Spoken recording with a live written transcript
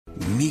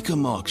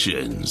Mecum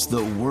Auctions,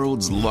 the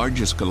world's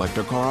largest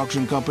collector car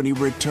auction company,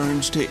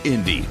 returns to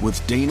Indy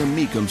with Dana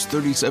Mecum's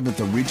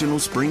 37th Original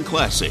Spring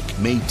Classic,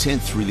 May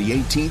 10th through the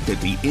 18th at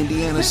the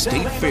Indiana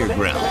State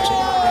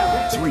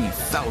Fairgrounds.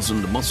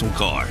 3,000 muscle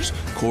cars,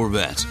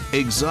 Corvettes,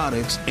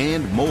 exotics,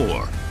 and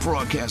more.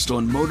 Broadcast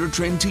on Motor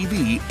Trend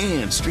TV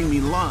and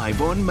streaming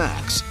live on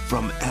Max.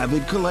 From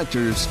avid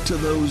collectors to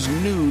those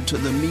new to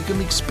the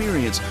Mecum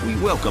experience, we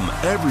welcome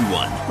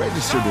everyone.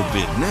 Register to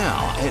bid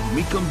now at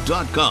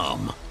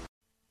Mecum.com.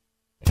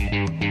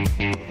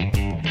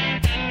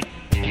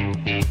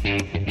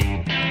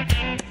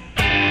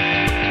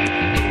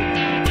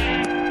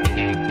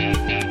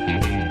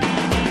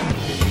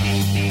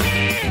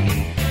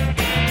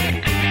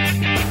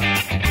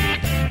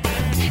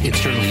 It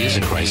certainly is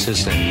a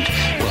crisis, and,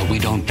 well, we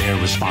don't bear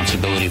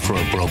responsibility for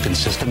a broken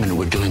system, and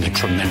we're doing a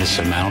tremendous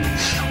amount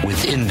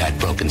within that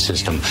broken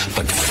system.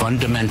 But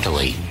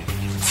fundamentally,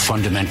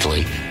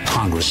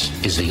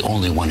 Congress is the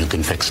only one who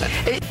can fix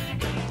it.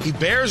 He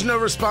bears no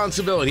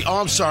responsibility. Oh,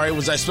 I'm sorry.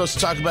 Was I supposed to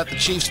talk about the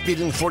Chiefs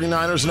beating the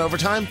 49ers in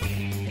overtime?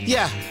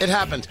 Yeah, it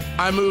happened.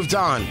 I moved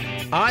on.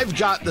 I've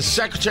got the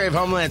Secretary of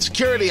Homeland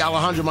Security,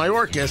 Alejandro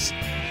Mayorkas,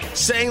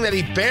 saying that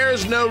he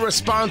bears no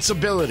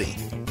responsibility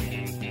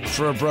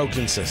for a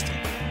broken system,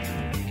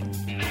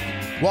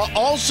 while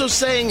also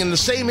saying in the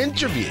same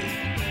interview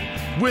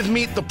with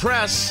Meet the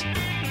Press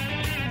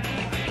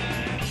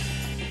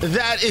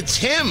that it's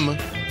him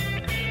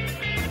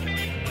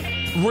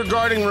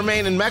regarding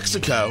Remain in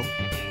Mexico,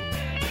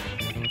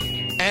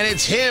 and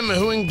it's him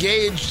who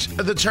engaged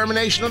the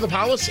termination of the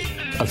policy.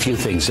 A few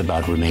things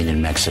about Remain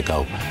in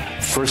Mexico.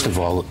 First of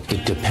all,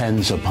 it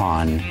depends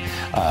upon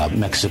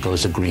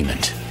Mexico's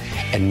agreement.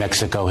 And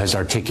Mexico has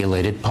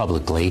articulated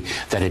publicly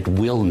that it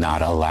will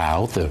not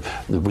allow the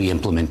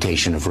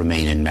re-implementation of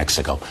Remain in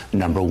Mexico,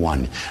 number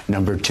one.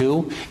 Number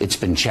two, it's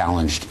been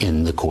challenged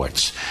in the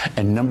courts.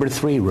 And number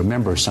three,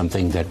 remember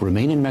something, that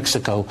Remain in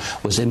Mexico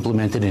was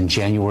implemented in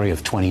January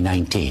of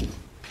 2019.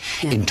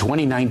 Yeah. In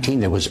 2019,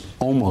 there was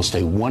almost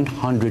a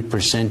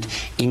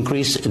 100%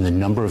 increase in the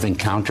number of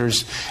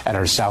encounters at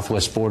our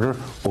southwest border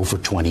over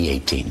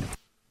 2018.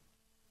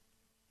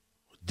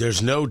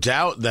 There's no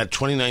doubt that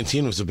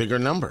 2019 was a bigger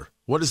number.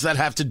 What does that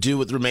have to do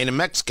with Remain in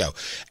Mexico?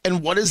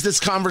 And what is this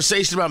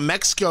conversation about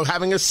Mexico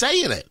having a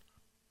say in it?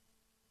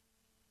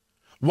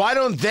 Why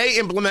don't they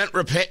implement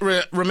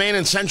Remain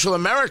in Central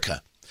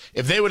America?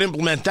 If they would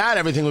implement that,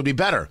 everything would be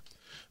better.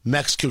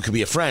 Mexico could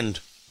be a friend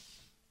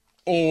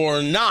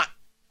or not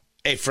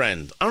a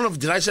friend. I don't know,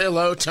 did I say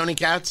hello, Tony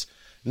Katz?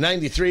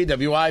 93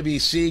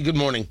 WIBC, good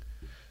morning.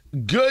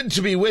 Good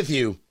to be with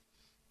you.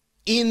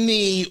 In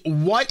the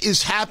what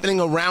is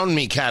happening around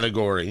me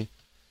category,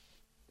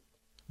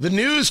 the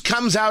news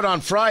comes out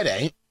on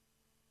Friday.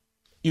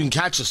 You can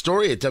catch the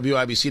story at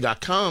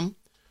WIBC.com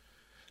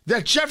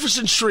that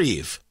Jefferson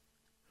Shreve,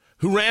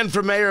 who ran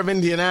for mayor of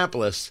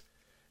Indianapolis,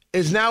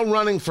 is now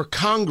running for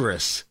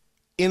Congress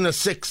in the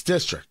 6th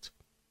District.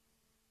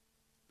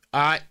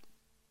 I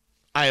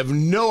have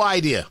no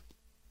idea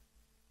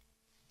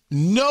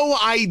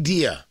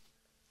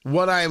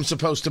what I am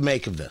supposed to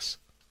make of this.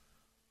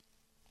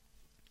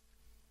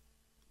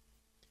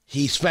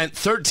 He spent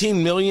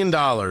 $13 million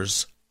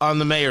on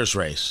the mayor's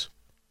race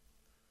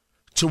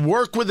to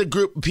work with a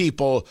group of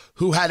people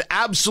who had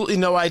absolutely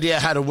no idea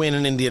how to win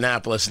in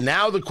Indianapolis.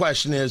 Now the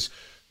question is,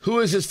 who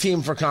is his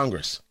team for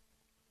Congress?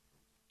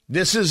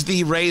 This is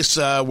the race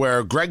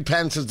where Greg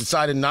Pence has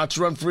decided not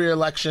to run for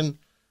re-election.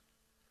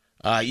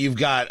 You've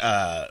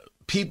got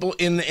people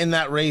in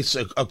that race,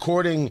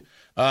 according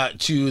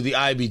to the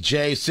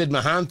IBJ. Sid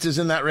Mahant is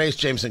in that race,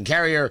 Jameson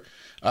Carrier.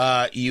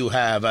 You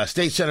have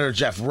State Senator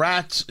Jeff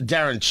Ratz,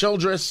 Darren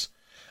Childress,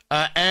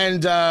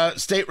 and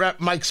State Rep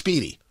Mike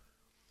Speedy.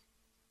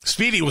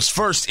 Speedy was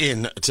first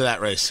into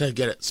that race.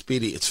 Get it,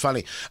 Speedy. It's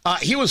funny.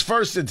 He was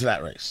first into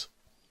that race.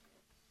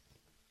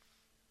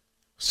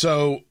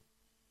 So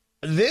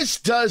this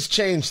does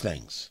change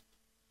things.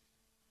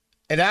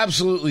 It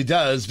absolutely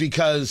does,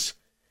 because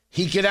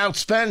he can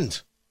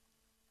outspend.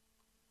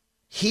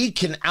 He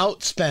can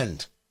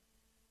outspend.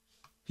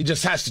 He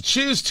just has to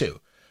choose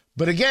to.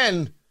 But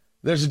again,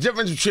 there's a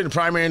difference between a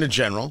primary and a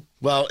general.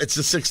 Well, it's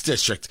the 6th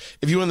District.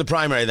 If you win the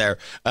primary there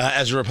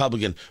as a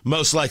Republican,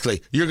 most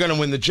likely you're going to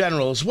win the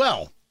general as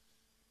well.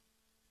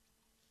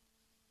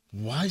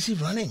 Why is he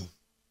running?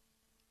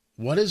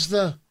 What is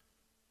the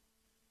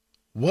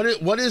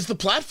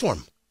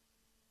platform?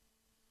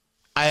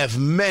 I have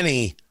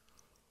many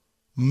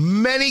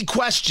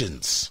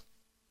questions,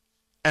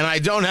 and I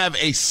don't have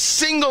a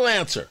single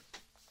answer.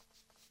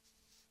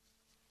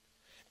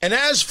 And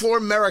as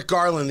for Merrick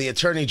Garland, the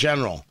Attorney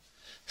General,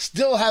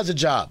 still has a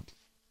job.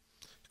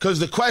 Because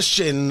the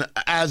question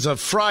as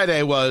of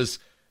Friday was,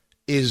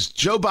 is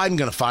Joe Biden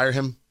going to fire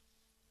him?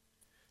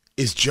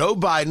 Is Joe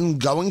Biden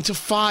going to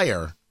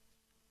fire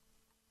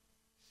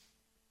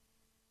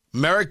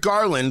Merrick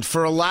Garland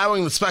for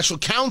allowing the special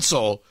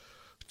counsel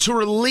to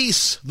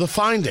release the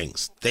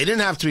findings? They didn't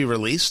have to be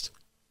released.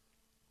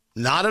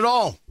 Not at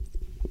all.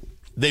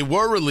 They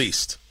were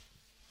released.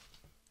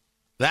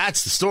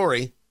 That's the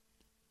story.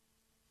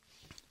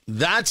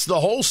 That's the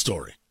whole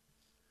story.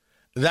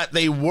 That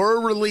they were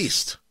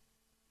released.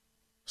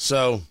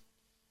 So,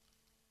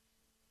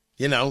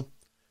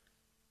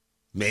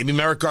 maybe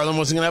Merrick Garland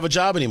wasn't going to have a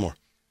job anymore.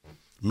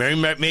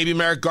 Maybe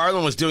Merrick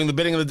Garland was doing the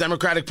bidding of the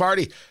Democratic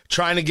Party,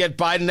 trying to get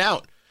Biden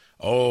out.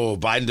 Oh,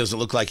 Biden doesn't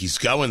look like he's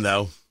going,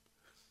 though.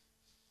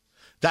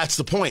 That's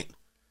the point.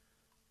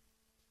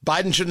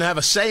 Biden shouldn't have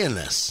a say in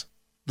this.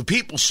 The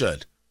people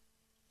should.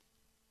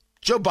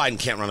 Joe Biden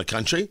can't run a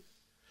country.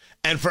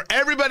 And for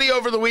everybody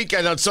over the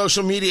weekend on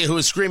social media who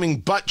is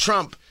screaming, "But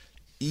Trump,"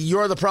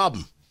 you're the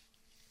problem.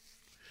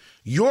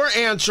 Your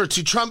answer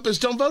to Trump is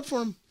don't vote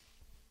for him.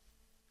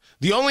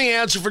 The only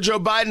answer for Joe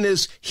Biden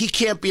is he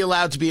can't be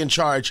allowed to be in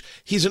charge.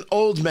 He's an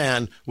old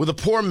man with a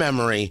poor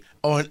memory.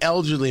 Oh, an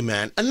elderly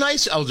man. A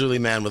nice elderly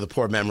man with a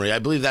poor memory. I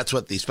believe that's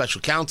what the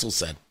special counsel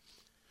said.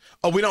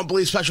 Oh, we don't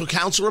believe special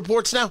counsel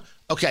reports now?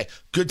 Okay,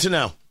 good to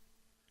know.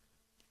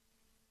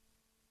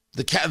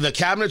 The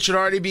cabinet should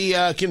already be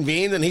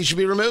convened and he should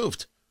be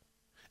removed.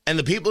 And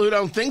the people who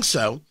don't think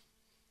so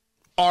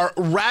are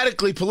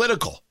radically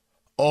political.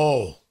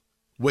 Oh,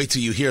 wait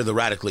till you hear the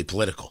radically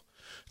political.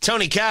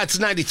 Tony Katz,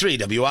 93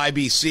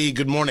 WIBC.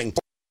 Good morning.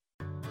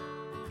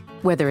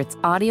 Whether it's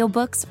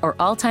audiobooks or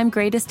all-time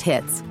greatest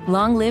hits,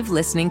 long live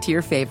listening to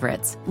your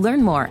favorites.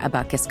 Learn more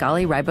about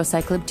Kisqali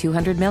Ribociclib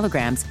 200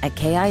 milligrams at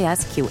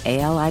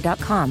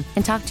KISQALI.com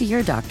and talk to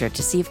your doctor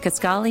to see if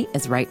Kisqali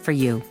is right for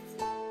you.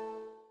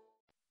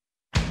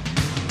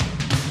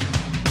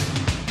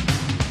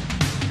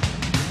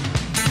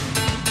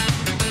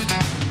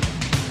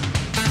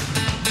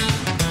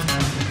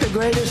 The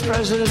greatest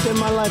president in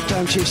my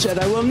lifetime, she said.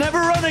 I will never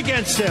run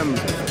against him.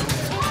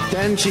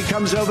 Then she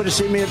comes over to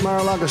see me at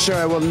Mar-a-Lago. Sir,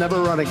 I will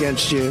never run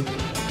against you.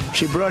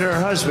 She brought her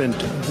husband.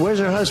 Where's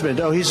her husband?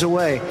 Oh, he's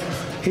away.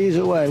 He's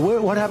away.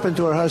 What happened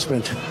to her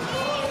husband?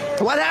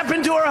 What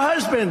happened to her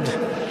husband?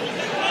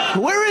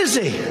 Where is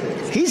he?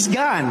 He's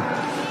gone.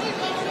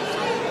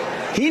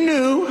 He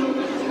knew.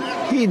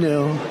 He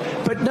knew.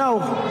 But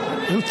no,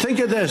 think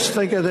of this.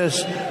 Think of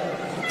this.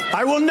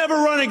 I will never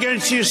run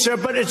against you, sir,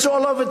 but it's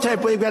all over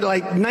tape. We've got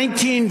like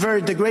 19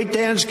 the great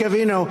Dan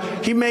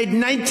Scavino, he made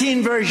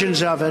 19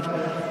 versions of it.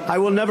 I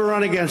will never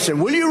run against him.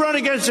 Will you run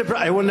against him?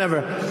 I will never.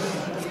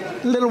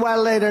 A little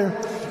while later,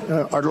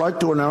 I'd like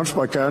to announce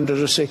my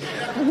candidacy.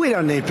 We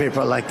don't need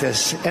people like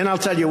this. And I'll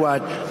tell you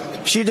what,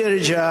 she did a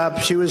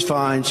job. She was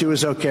fine. She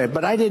was okay.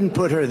 But I didn't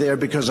put her there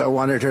because I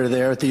wanted her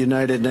there at the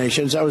United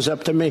Nations. That was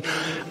up to me.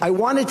 I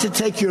wanted to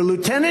take your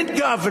lieutenant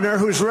governor,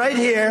 who's right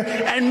here,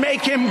 and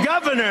make him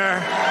governor.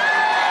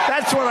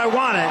 That's what I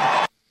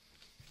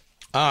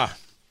wanted.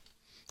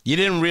 You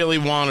didn't really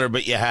want her,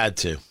 but you had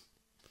to.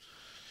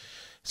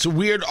 It's a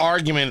weird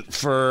argument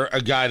for a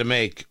guy to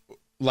make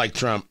like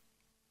Trump.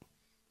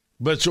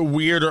 But it's a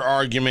weirder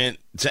argument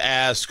to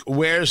ask,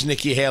 where's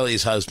Nikki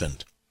Haley's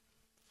husband?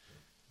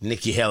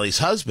 Nikki Haley's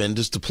husband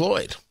is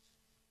deployed.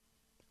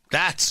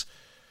 That's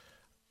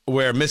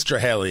where Mr.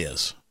 Haley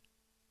is.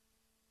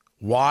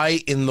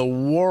 Why in the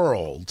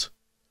world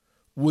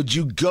would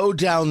you go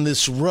down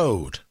this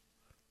road?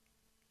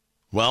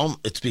 Well,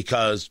 it's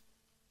because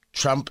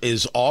Trump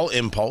is all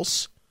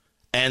impulse,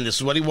 and this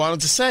is what he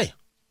wanted to say.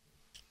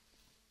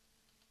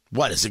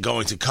 What, is it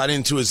going to cut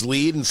into his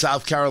lead in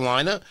South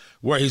Carolina,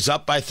 where he's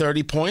up by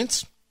 30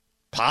 points?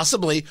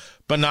 Possibly,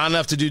 but not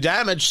enough to do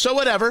damage, so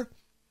whatever.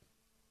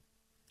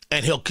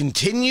 And he'll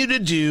continue to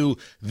do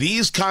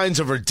these kinds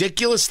of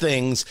ridiculous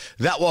things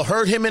that will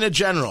hurt him in a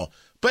general.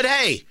 But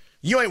hey,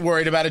 you ain't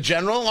worried about a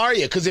general, are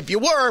you? Because if you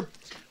were,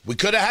 we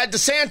could have had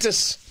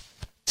DeSantis.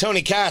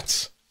 Tony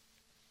Katz,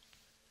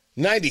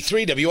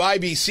 93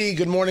 WIBC,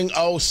 good morning.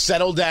 Oh,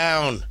 settle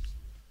down.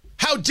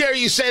 How dare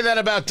you say that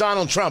about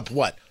Donald Trump?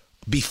 What,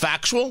 be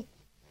factual?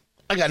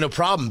 I got no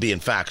problem being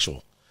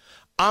factual.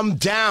 I'm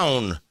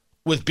down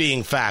with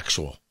being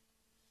factual.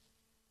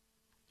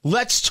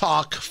 Let's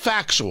talk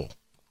factual.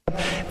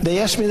 They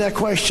asked me that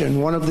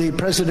question. One of the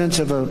presidents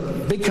of a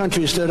big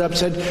country stood up and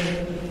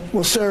said,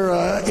 well,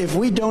 sir, if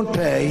we don't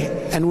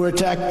pay and we're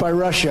attacked by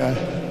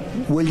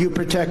Russia, will you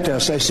protect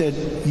us? I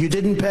said, you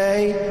didn't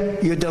pay?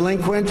 You're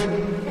delinquent?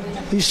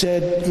 He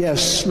said,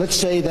 yes, let's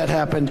say that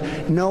happened.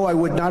 No, I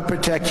would not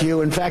protect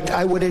you. In fact,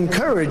 I would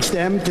encourage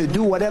them to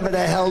do whatever the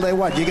hell they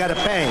want. You got to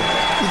pay.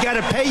 You got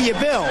to pay your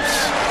bills.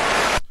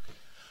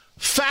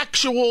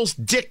 Factuals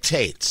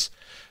dictates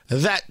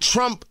that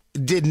Trump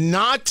did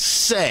not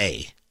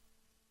say,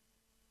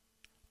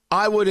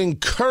 I would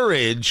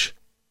encourage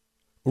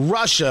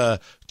Russia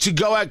to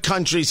go at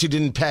countries who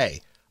didn't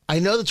pay. I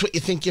know that's what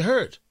you think you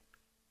heard.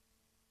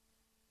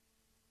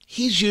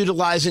 He's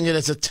utilizing it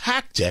as a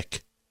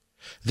tactic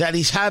that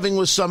he's having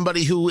with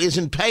somebody who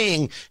isn't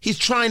paying. He's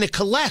trying to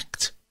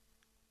collect.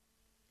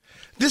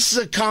 This is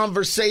a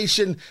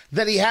conversation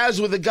that he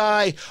has with a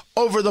guy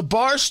over the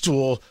bar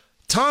stool.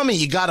 Tommy,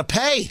 you got to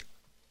pay.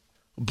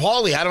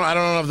 Paulie, I don't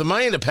have the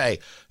money to pay.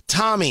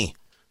 Tommy,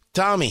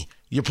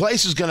 your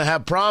place is going to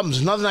have problems.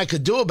 There's nothing I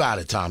could do about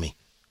it, Tommy.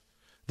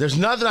 There's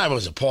nothing I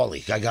was a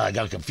Paulie. I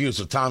got confused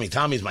with Tommy.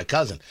 Tommy's my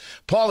cousin.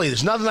 Paulie,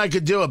 there's nothing I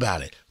could do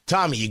about it.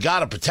 Tommy, you got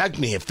to protect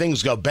me if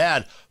things go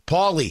bad.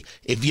 Paulie,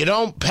 if you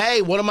don't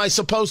pay, what am I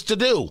supposed to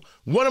do?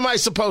 What am I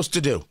supposed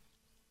to do?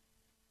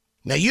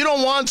 Now, you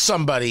don't want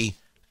somebody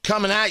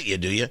coming at you,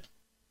 do you?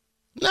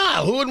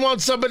 No, who would want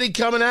somebody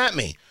coming at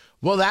me?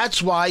 Well,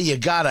 that's why you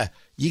gotta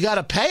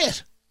pay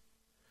it.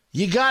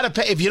 You gotta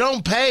pay. If you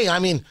don't pay, I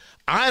mean,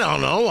 I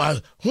don't know.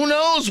 Who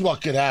knows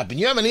what could happen?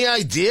 You have any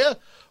idea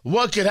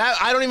what could happen?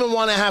 I don't even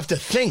want to have to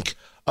think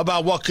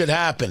about what could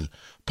happen,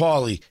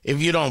 Paulie,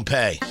 if you don't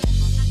pay.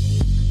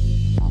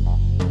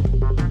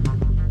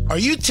 Are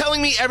you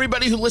telling me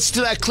everybody who listened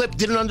to that clip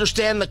didn't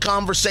understand the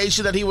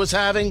conversation that he was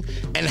having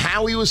and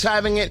how he was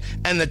having it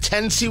and the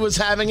tense he was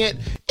having it?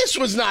 This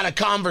was not a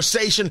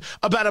conversation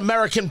about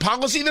American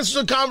policy. This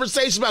was a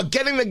conversation about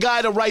getting the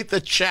guy to write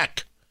the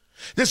check.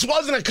 This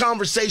wasn't a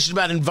conversation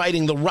about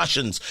inviting the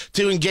Russians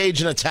to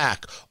engage in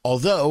attack.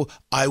 Although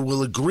I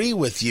will agree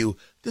with you,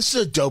 this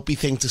is a dopey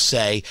thing to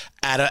say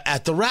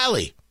at the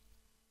rally.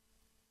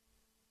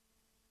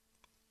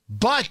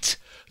 But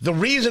the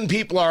reason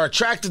people are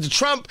attracted to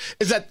Trump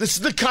is that this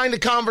is the kind of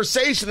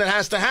conversation that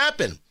has to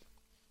happen.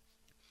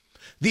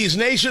 These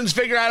nations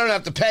figure I don't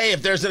have to pay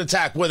if there's an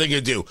attack. What are they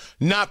going to do?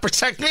 Not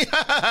protect me?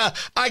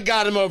 I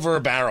got him over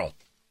a barrel.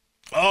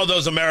 Oh,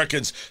 those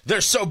Americans,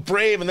 they're so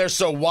brave and they're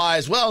so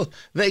wise. Well,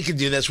 they can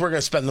do this. We're going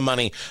to spend the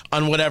money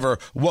on whatever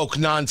woke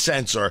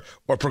nonsense or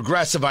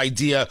progressive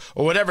idea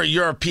or whatever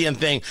European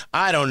thing.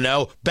 I don't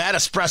know. Bad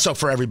espresso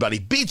for everybody.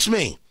 Beats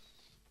me.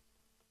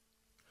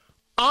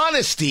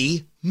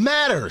 Honesty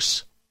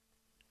matters.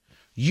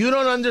 You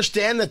don't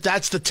understand that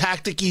that's the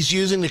tactic he's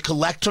using to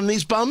collect from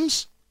these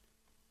bums?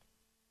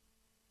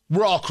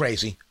 We're all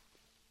crazy.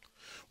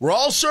 We're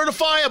all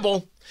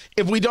certifiable.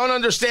 If we don't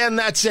understand,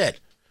 that's it.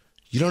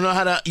 You don't know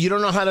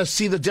how to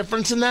see the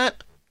difference in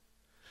that?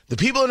 The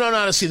people who don't know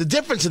how to see the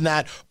difference in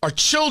that are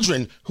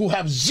children who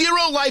have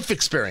zero life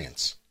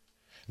experience.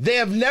 They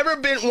have never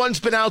once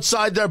been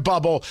outside their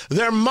bubble.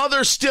 Their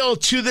mother still,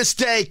 to this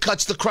day,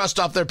 cuts the crust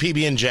off their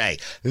PB&J.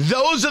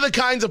 Those are the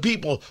kinds of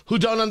people who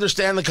don't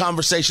understand the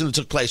conversation that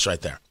took place right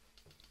there.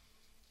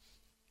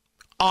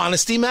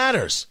 Honesty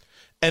matters.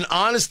 And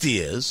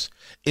honesty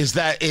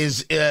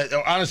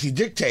honesty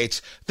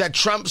dictates that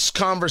Trump's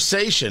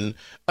conversation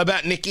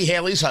about Nikki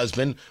Haley's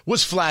husband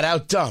was flat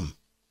out dumb.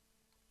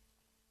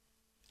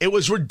 It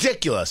was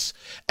ridiculous,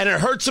 and it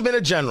hurts him in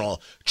a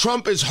general.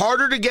 Trump is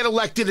harder to get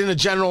elected in a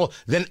general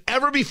than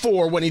ever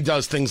before when he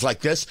does things like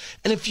this.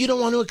 And if you don't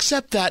want to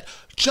accept that,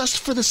 just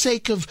for the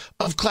sake of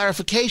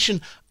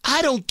clarification,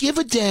 I don't give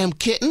a damn,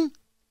 kitten.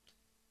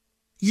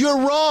 You're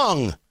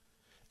wrong.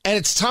 And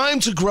it's time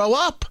to grow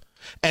up.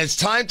 And it's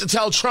time to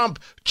tell Trump,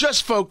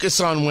 just focus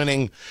on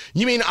winning.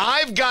 You mean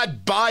I've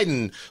got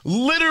Biden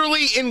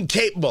literally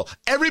incapable.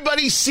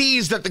 Everybody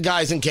sees that the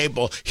guy's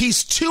incapable.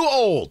 He's too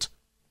old.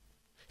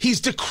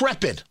 He's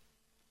decrepit.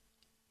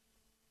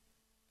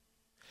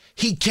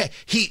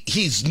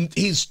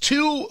 He's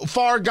too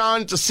far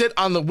gone to sit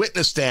on the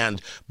witness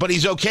stand, but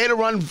he's okay to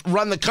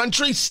run the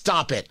country?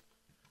 Stop it.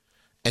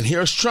 And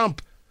here's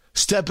Trump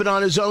stepping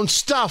on his own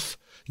stuff,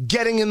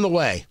 getting in the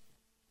way.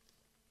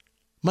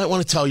 Might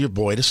want to tell your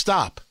boy to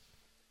stop.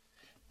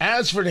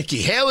 As for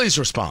Nikki Haley's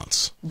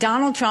response.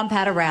 Donald Trump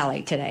had a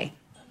rally today.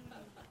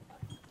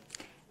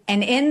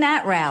 And in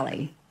that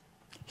rally,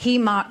 he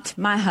mocked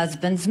my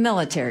husband's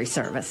military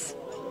service.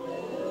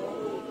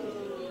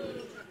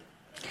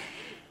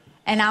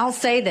 And I'll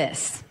say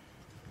this.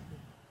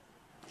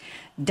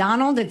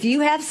 Donald, if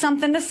you have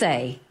something to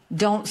say,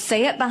 don't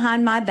say it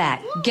behind my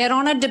back. Get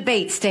on a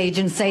debate stage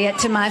and say it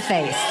to my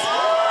face.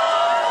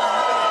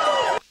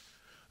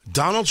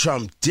 Donald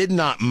Trump did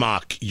not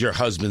mock your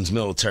husband's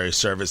military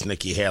service,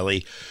 Nikki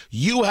Haley.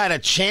 You had a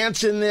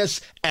chance in this,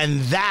 and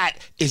that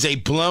is a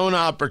blown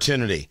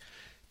opportunity.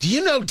 Do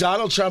you know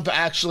Donald Trump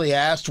actually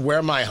asked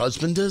where my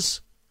husband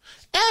is?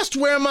 Asked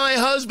where my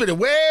husband is.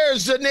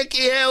 Where's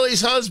Nikki Haley's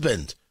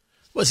husband?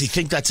 Does he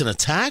think that's an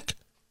attack?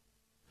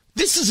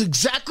 This is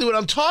exactly what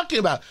I'm talking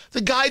about. The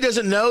guy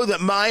doesn't know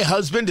that my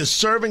husband is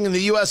serving in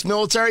the U.S.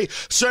 military,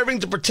 serving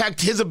to protect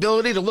his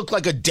ability to look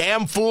like a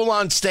damn fool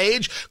on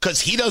stage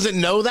because he doesn't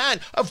know that?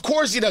 Of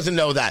course he doesn't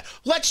know that.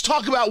 Let's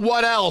talk about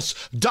what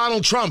else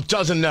Donald Trump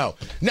doesn't know.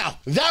 Now,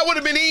 that would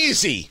have been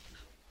easy.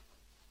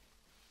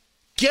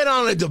 Get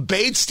on a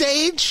debate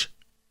stage?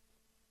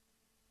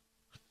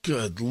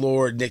 Good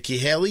Lord, Nikki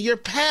Haley, you're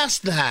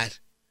past that.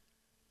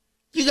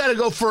 You got to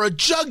go for a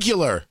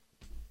jugular.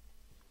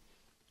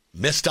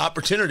 Missed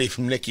opportunity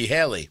from Nikki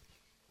Haley.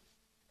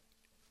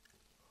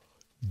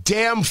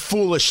 Damn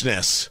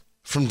foolishness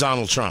from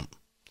Donald Trump.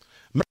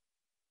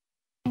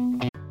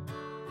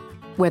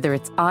 Whether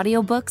it's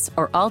audiobooks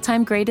or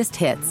all-time greatest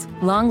hits,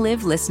 long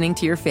live listening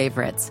to your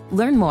favorites.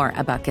 Learn more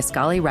about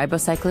Kisqali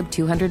Ribociclib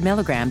 200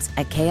 milligrams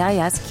at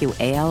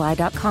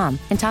KISQALI.com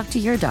and talk to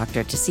your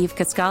doctor to see if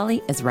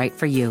Kisqali is right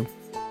for you.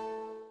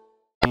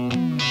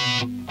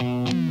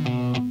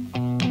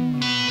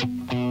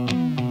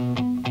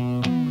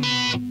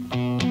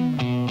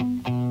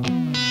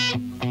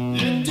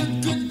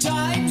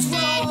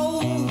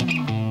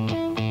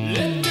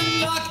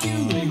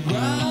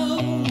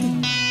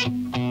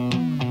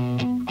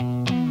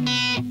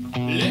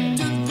 Let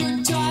the good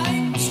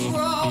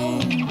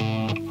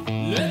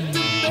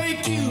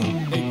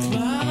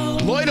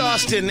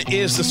Boston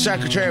is the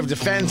Secretary of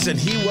Defense, and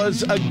he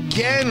was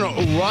again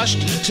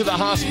rushed to the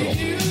hospital,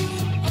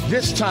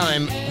 this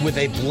time with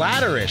a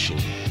bladder issue.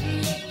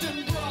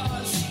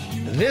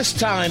 This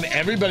time,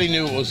 everybody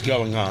knew what was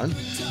going on.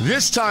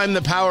 This time,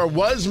 the power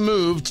was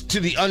moved to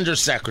the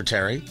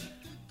undersecretary.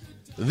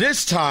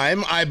 This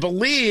time, I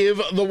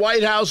believe the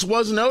White House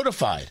was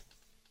notified.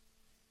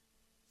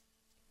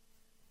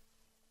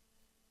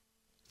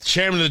 The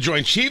chairman of the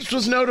Joint Chiefs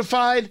was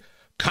notified.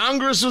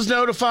 Congress was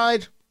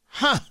notified.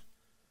 Huh.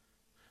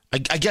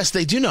 I guess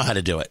they do know how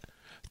to do it.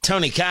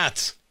 Tony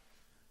Katz,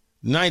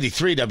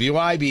 93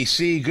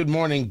 WIBC. Good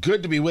morning.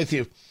 Good to be with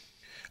you.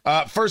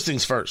 First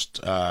things first.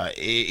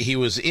 He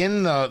was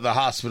in the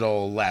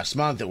hospital last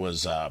month. It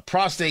was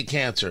prostate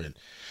cancer, and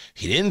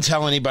he didn't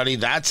tell anybody.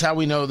 That's how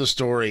we know the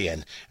story.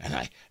 And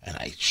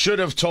I should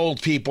have told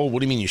people.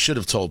 What do you mean you should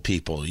have told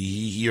people?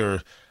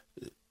 You're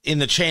in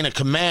the chain of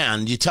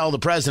command. You tell the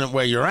president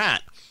where you're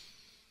at.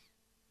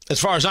 As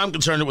far as I'm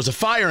concerned, it was a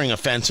firing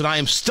offense, and I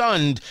am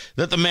stunned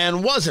that the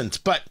man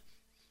wasn't. But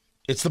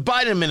it's the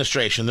Biden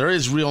administration. There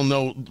is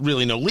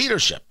really no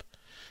leadership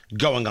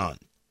going on.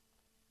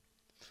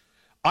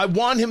 I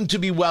want him to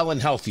be well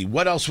and healthy.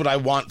 What else would I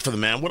want for the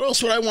man? What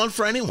else would I want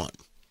for anyone?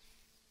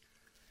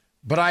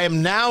 But I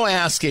am now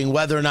asking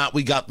whether or not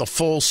we got the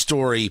full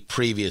story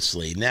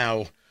previously.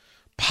 Now,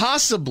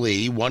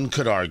 possibly one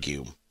could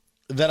argue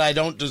that I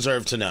don't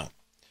deserve to know.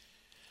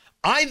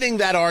 I think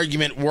that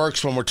argument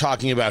works when we're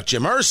talking about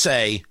Jim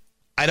Irsay.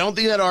 I don't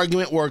think that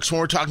argument works when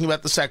we're talking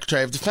about the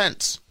Secretary of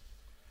Defense.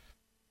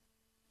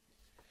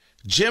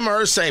 Jim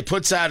Irsay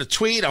puts out a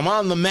tweet. I'm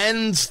on the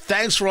mend.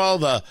 Thanks for all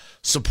the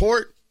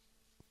support.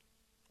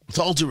 With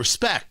all due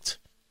respect,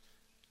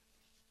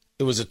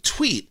 it was a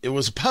tweet. It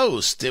was a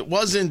post. It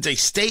wasn't a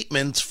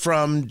statement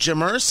from Jim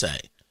Irsay.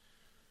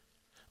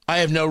 I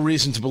have no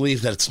reason to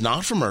believe that it's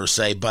not from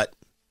Irsay, but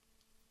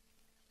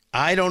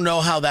I don't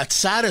know how that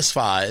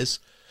satisfies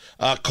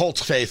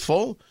Colts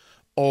faithful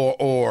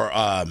or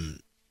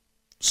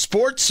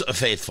sports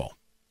faithful.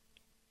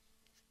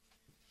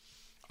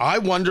 I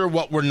wonder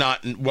what we're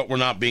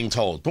not being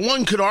told. But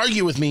one could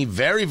argue with me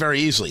very,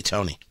 very easily,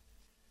 Tony.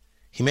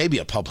 He may be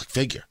a public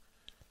figure,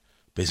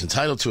 but he's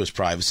entitled to his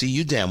privacy.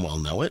 You damn well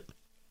know it.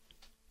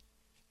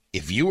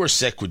 If you were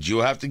sick, would you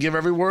have to give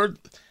every word?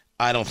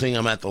 I don't think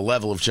I'm at the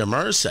level of Jim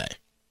Irsay.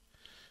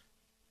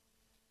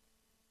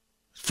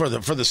 For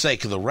the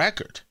sake of the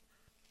record.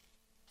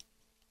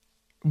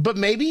 But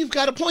maybe you've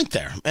got a point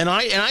there, and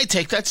I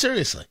take that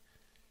seriously.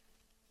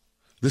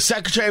 The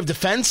Secretary of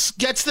Defense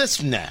gets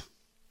this? Nah,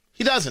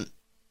 he doesn't.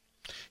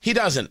 He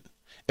doesn't.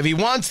 If he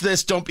wants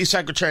this, don't be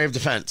Secretary of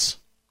Defense.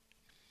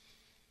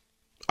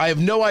 I have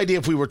no idea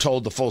if we were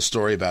told the full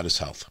story about his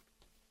health.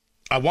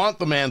 I want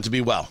the man to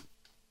be well,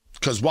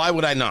 because why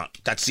would I not?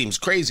 That seems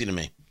crazy to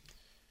me.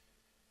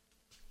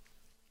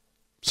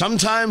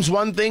 Sometimes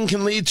one thing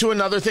can lead to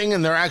another thing,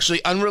 and they're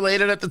actually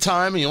unrelated at the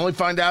time, and you only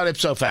find out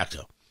ipso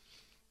facto.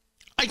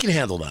 I can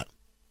handle that.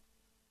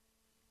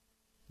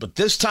 But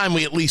this time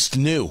we at least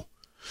knew.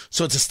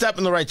 So it's a step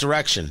in the right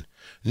direction.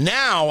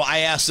 Now I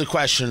ask the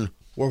question,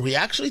 were we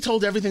actually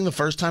told everything the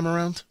first time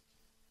around?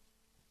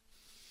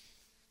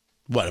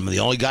 What, am I the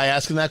only guy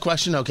asking that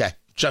question? Okay,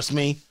 just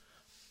me.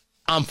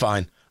 I'm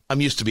fine. I'm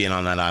used to being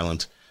on that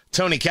island.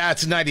 Tony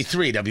Katz,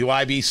 93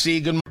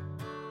 WIBC. Good morning.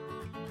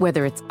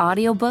 Whether it's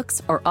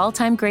audiobooks or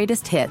all-time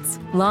greatest hits,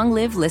 long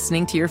live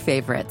listening to your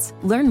favorites.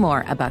 Learn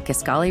more about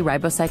Kisqali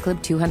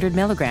Ribociclib 200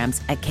 milligrams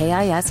at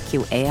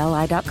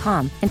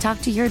KISQALI.com and talk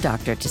to your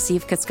doctor to see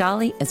if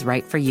Kisqali is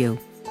right for you.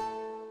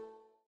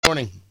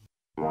 Morning.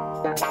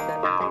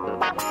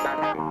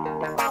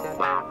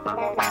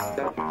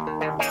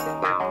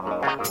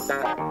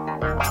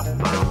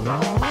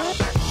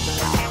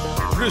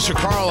 Producer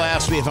Carl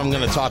asked me if I'm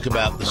going to talk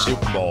about the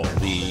Super Bowl,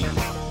 the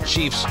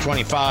Chiefs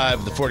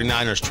 25, the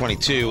 49ers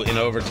 22 in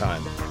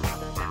overtime.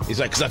 He's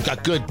like, because I've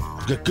got good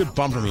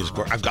bumper music.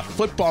 I've got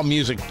football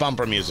music,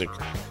 bumper music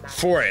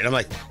for it. And I'm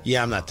like,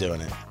 yeah, I'm not doing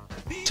it.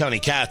 Tony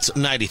Katz,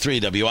 93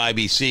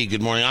 WIBC.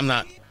 Good morning. I'm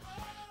not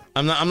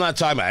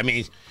talking about it. I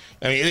mean,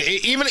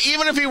 even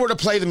if he were to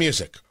play the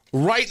music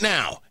right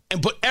now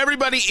and put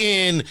everybody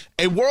in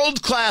a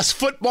world-class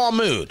football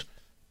mood,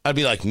 I'd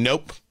be like,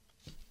 nope,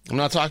 I'm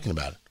not talking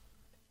about it.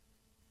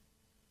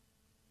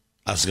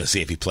 I was going to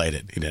see if he played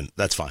it. He didn't.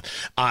 That's fine.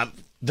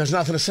 There's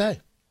nothing to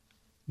say.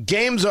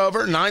 Game's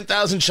over.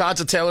 9,000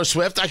 shots at Taylor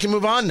Swift. I can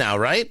move on now,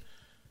 right?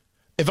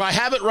 If I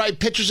have it right,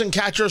 pitchers and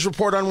catchers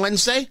report on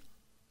Wednesday,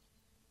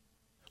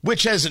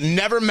 which has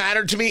never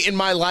mattered to me in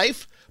my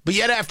life, but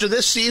yet after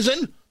this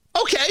season,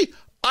 okay,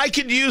 I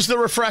could use the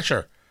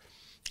refresher.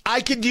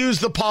 I could use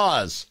the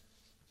pause.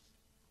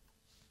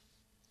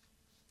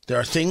 There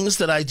are things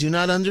that I do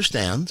not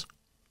understand.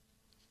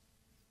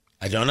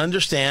 I don't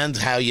understand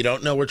how you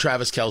don't know where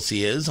Travis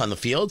Kelce is on the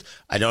field.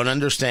 I don't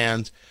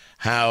understand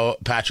how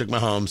Patrick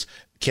Mahomes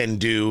can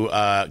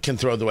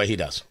throw the way he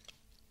does.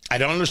 I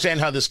don't understand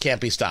how this can't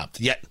be stopped.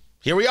 Yet,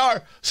 here we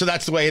are. So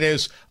that's the way it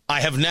is.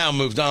 I have now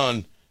moved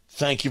on.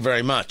 Thank you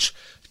very much.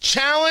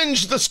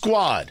 Challenge the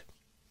squad.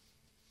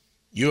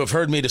 You have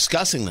heard me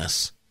discussing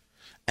this.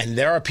 And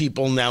there are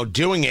people now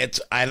doing it,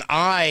 and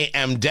I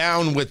am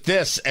down with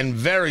this and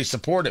very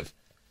supportive.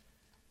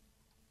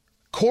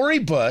 Cori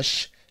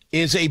Bush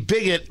is a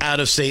bigot out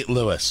of St.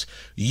 Louis.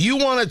 You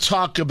want to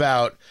talk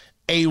about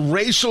a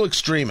racial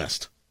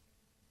extremist.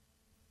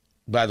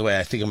 By the way,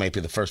 I think I might be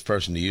the first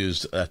person to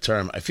use that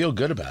term. I feel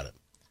good about it.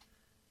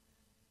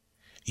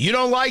 You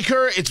don't like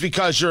her, it's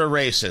because you're a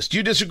racist.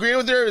 You disagree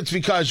with her, it's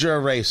because you're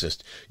a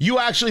racist. You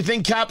actually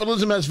think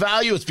capitalism has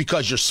value, it's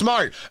because you're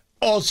smart.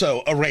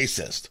 Also a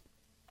racist.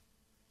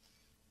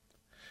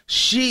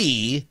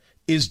 She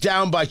is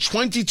down by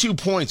 22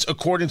 points,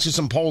 according to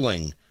some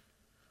polling,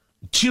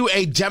 to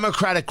a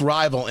Democratic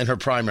rival in her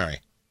primary.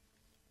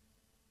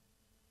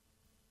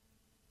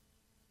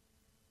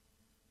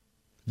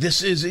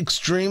 This is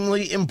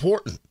extremely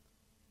important.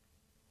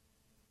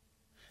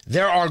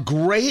 There are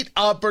great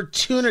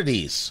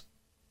opportunities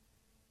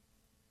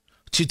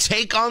to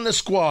take on the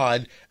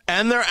squad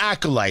and their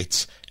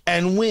acolytes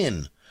and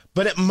win.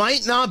 But it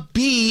might not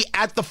be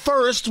at the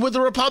first with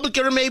a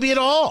Republican or maybe at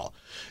all.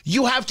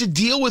 You have to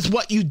deal with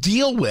what you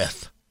deal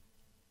with.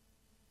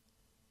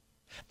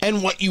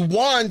 And what you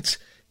want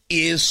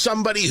is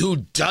somebody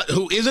who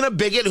isn't a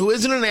bigot, who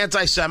isn't an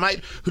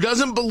anti-Semite, who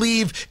doesn't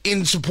believe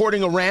in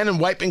supporting Iran and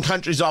wiping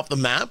countries off the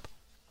map.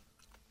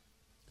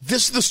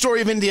 This is the story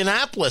of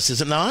Indianapolis,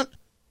 is it not?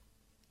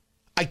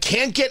 I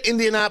can't get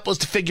Indianapolis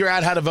to figure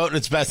out how to vote in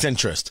its best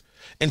interest.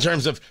 In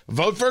terms of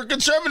vote for a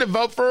conservative,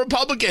 vote for a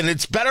Republican.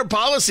 It's better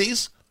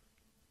policies.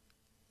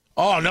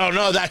 Oh,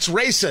 no, that's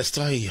racist.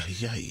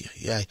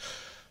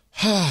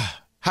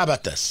 How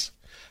about this?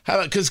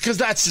 Because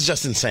that's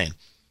just insane.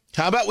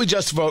 How about we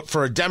just vote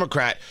for a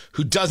Democrat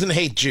who doesn't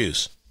hate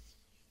Jews?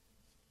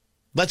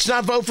 Let's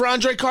not vote for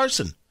Andre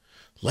Carson.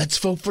 Let's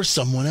vote for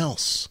someone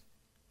else.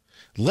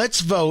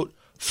 Let's vote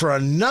for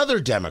another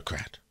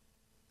Democrat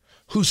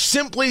who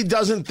simply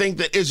doesn't think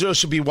that Israel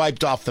should be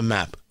wiped off the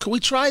map. Could we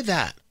try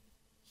that?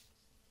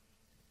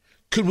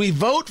 Could we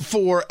vote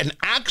for an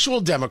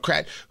actual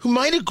Democrat who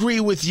might agree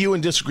with you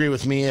and disagree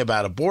with me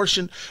about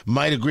abortion,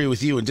 might agree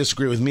with you and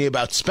disagree with me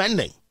about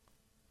spending,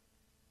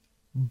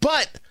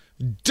 but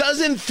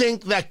doesn't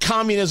think that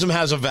communism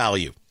has a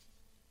value?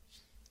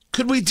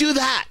 Could we do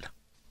that?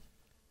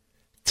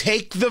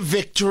 Take the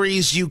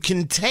victories you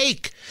can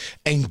take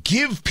and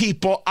give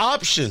people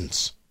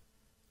options.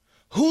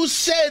 Who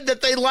said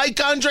that they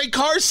like Andre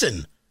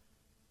Carson?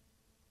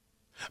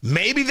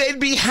 Maybe they'd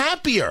be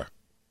happier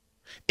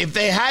if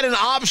they had an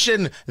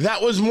option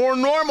that was more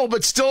normal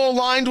but still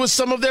aligned with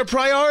some of their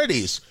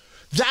priorities.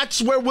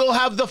 That's where we'll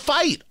have the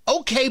fight.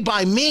 Okay,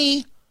 by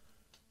me.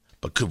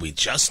 But could we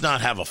just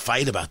not have a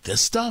fight about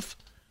this stuff?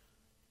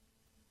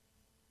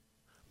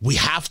 We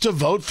have to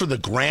vote for the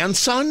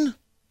grandson?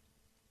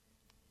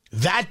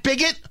 That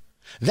bigot?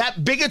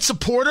 That bigot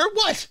supporter?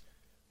 What?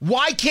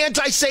 Why can't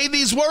I say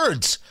these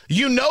words?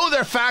 You know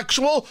they're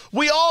factual.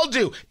 We all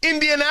do.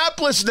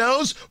 Indianapolis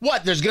knows.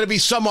 What? There's going to be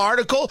some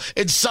article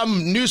in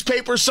some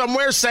newspaper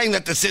somewhere saying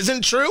that this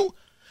isn't true?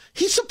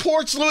 He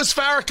supports Louis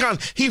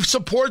Farrakhan. He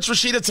supports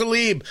Rashida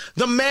Tlaib.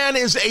 The man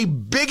is a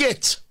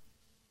bigot.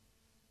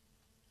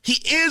 He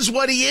is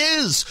what he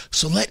is.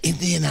 So let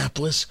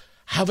Indianapolis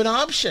have an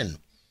option.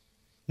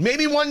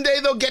 Maybe one day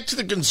they'll get to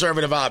the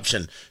conservative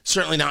option.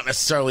 Certainly not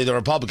necessarily the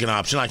Republican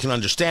option. I can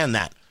understand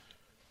that.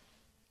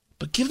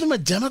 But give them a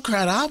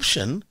Democrat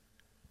option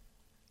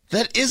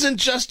that isn't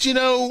just,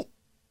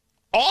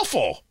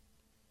 awful.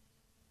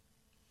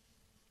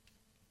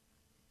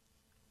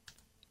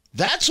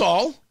 That's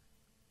all.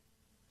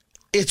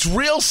 It's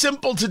real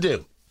simple to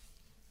do.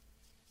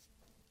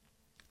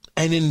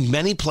 And in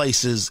many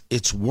places,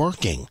 it's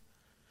working.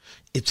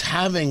 It's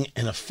having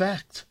an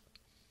effect.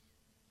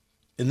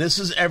 And this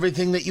is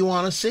everything that you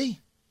want to see.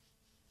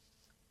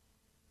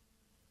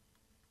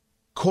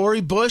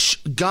 Cori Bush,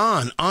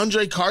 gone.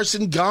 Andre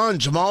Carson, gone.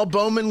 Jamal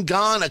Bowman,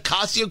 gone.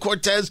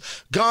 Ocasio-Cortez,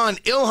 gone.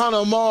 Ilhan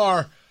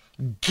Omar,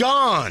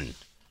 gone.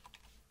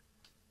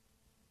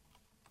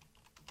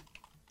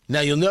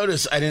 Now, you'll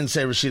notice I didn't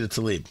say Rashida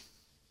Tlaib.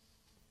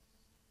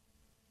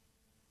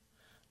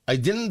 I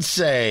didn't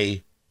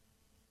say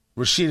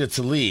Rashida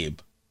Tlaib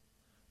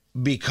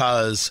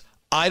because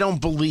I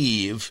don't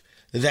believe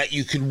that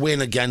you could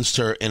win against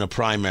her in a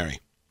primary.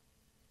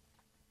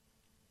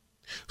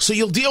 So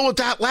you'll deal with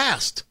that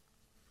last.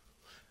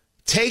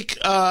 Take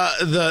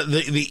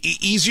the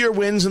easier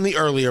wins and the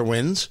earlier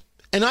wins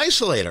and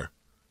isolate her.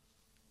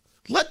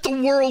 Let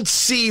the world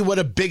see what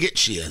a bigot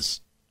she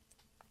is.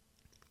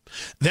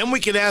 Then we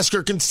can ask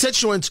her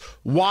constituents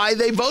why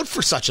they vote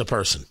for such a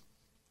person.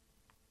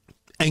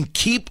 And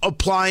keep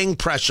applying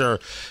pressure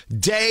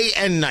day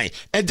and night.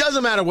 It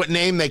doesn't matter what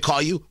name they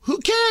call you. Who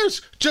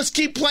cares? Just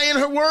keep playing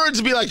her words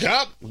and be like,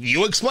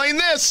 you explain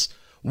this.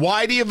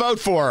 Why do you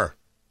vote for her?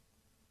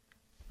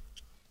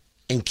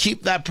 And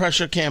keep that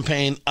pressure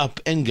campaign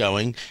up and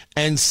going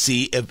and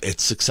see if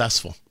it's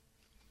successful.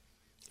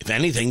 If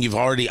anything, you've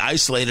already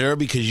isolated her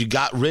because you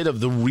got rid of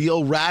the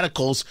real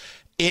radicals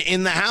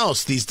in the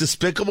House, these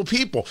despicable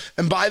people.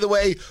 And by the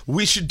way,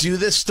 we should do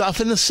this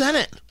stuff in the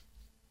Senate.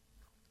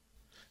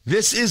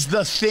 This is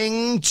the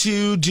thing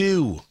to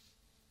do.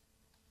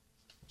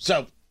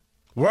 So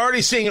we're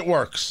already seeing it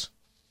works.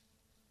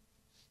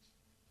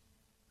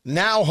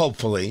 Now,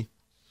 hopefully,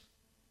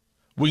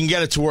 we can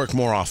get it to work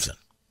more often.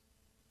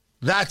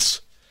 That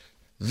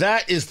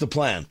is the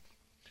plan.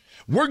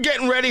 We're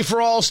getting ready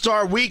for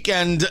All-Star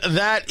Weekend.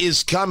 That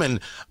is coming.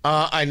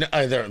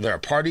 There are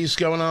parties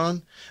going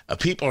on.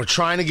 People are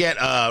trying to get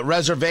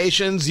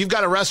reservations. You've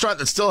got a restaurant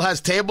that still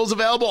has tables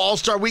available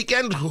All-Star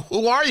Weekend.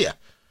 Who are you?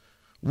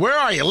 Where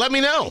are you? Let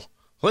me know.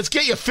 Let's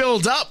get you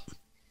filled up.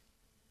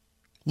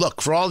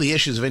 Look, for all the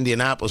issues of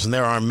Indianapolis, and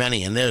there are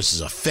many, and this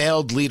is a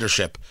failed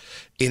leadership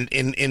in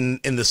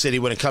the city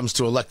when it comes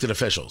to elected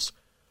officials.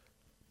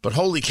 But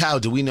holy cow,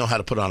 do we know how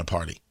to put on a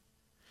party.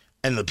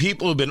 And the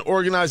people who've been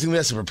organizing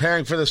this and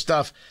preparing for this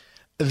stuff,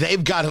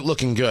 they've got it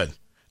looking good.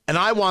 And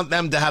I want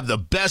them to have the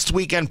best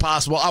weekend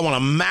possible. I want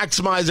to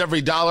maximize every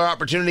dollar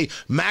opportunity,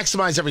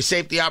 maximize every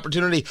safety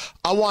opportunity.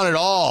 I want it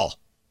all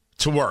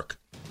to work.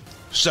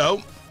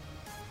 So,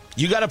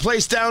 you got a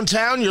place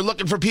downtown, you're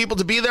looking for people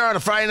to be there on a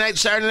Friday night,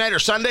 Saturday night, or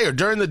Sunday, or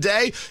during the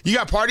day. You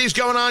got parties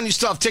going on, you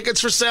still have tickets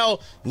for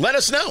sale. Let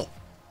us know.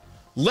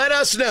 Let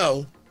us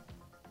know.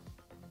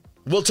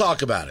 We'll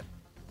talk about it.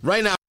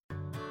 Right now.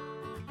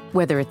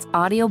 Whether it's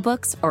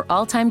audiobooks or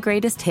all-time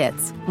greatest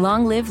hits,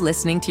 long live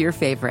listening to your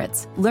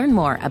favorites. Learn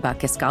more about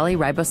Kisqali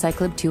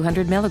Ribociclib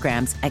 200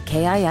 milligrams at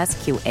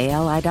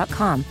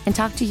KISQALI.com and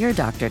talk to your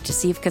doctor to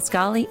see if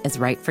Kisqali is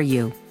right for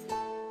you.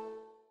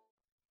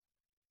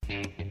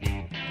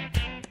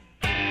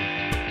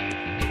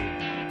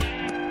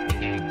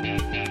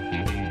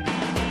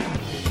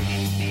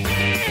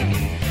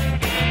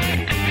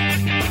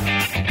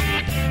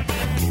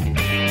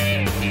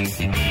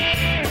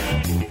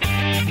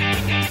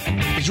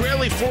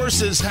 Israeli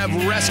forces have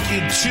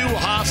rescued 2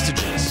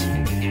 hostages.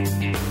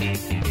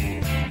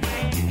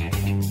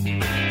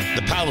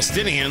 The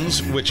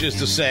Palestinians, which is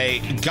to say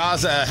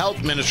Gaza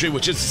Health Ministry,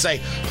 which is to say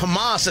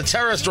Hamas, a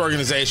terrorist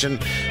organization,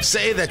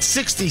 say that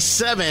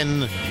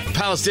 67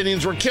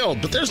 Palestinians were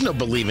killed. But there's no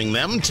believing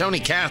them. Tony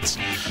Katz,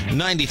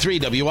 93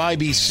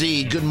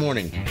 WIBC. Good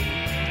morning.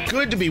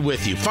 Good to be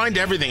with you. Find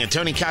everything at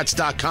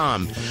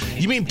TonyKatz.com.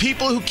 You mean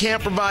people who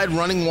can't provide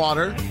running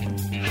water?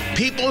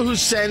 People who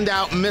send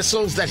out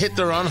missiles that hit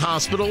their own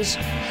hospitals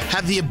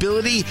have the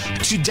ability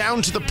to,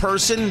 down to the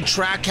person,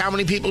 track how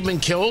many people have been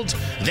killed.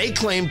 They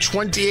claim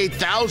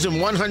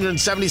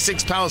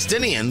 28,176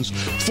 Palestinians,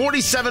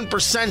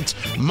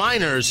 47%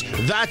 minors.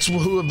 That's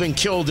who have been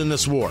killed in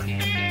this war.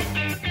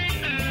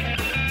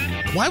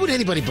 Why would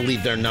anybody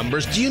believe their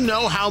numbers? Do you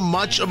know how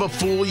much of a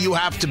fool you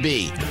have to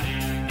be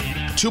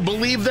to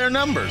believe their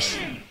numbers?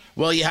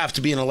 Well, you have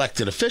to be an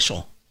elected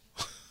official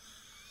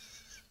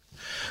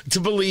to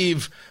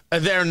believe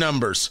their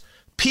numbers.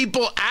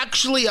 People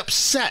actually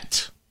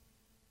upset,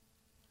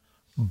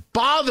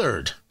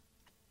 bothered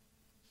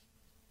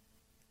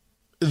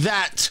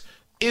that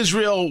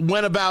Israel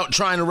went about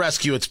trying to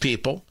rescue its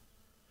people.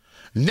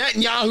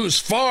 Netanyahu's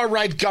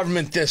far-right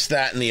government, this,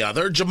 that, and the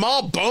other.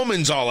 Jamal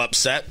Bowman's all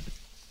upset.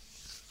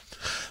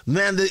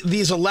 Man,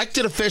 these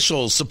elected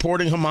officials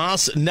supporting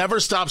Hamas never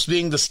stops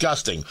being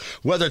disgusting.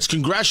 Whether it's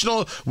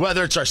congressional,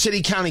 whether it's our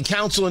city county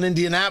council in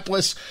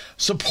Indianapolis,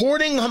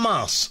 supporting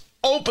Hamas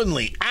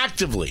openly,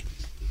 actively.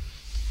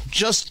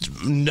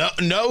 Just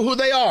know who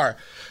they are.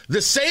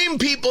 The same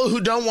people who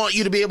don't want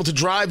you to be able to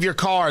drive your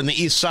car on the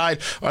east side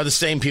are the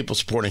same people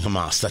supporting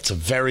Hamas. That's a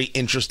very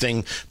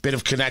interesting bit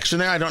of connection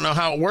there. I don't know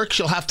how it works.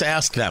 You'll have to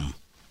ask them.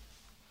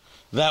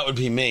 That would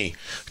be me.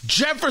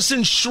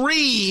 Jefferson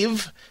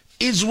Shreve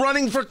is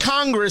running for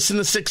Congress in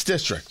the 6th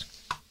District.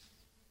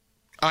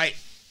 I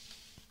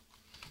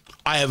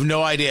have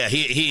no idea.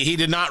 He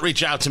did not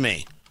reach out to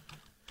me.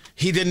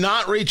 He did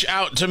not reach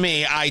out to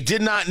me. I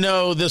did not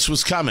know this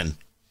was coming.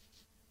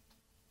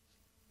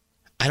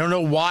 I don't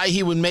know why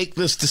he would make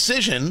this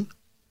decision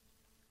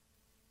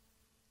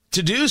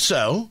to do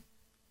so.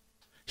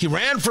 He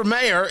ran for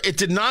mayor. It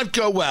did not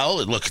go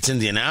well. Look, it's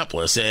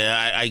Indianapolis.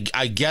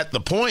 I get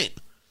the point.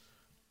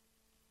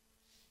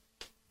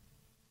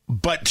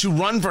 But to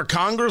run for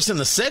Congress in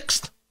the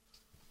 6th?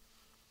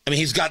 I mean,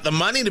 he's got the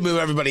money to move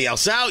everybody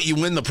else out. You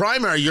win the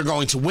primary, you're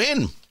going to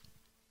win.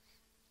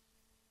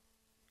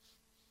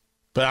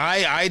 But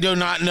I do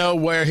not know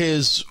what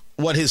his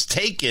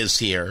take is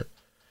here.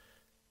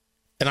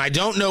 And I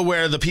don't know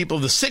where the people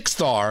of the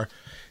 6th are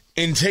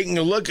in taking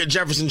a look at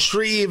Jefferson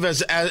Shreve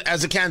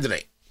as a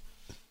candidate.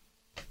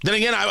 Then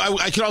again,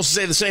 I could also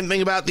say the same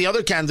thing about the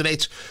other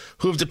candidates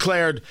who have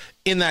declared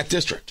in that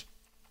district.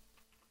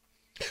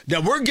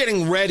 Now, we're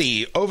getting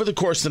ready over the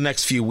course of the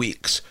next few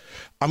weeks.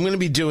 I'm going to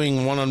be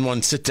doing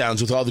one-on-one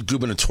sit-downs with all the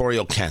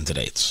gubernatorial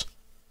candidates.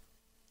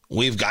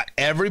 We've got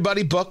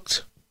everybody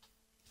booked.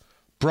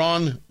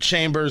 Braun,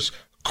 Chambers,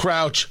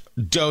 Crouch,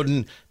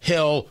 Doden,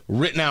 Hill,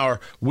 Rittenhour.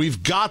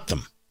 We've got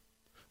them.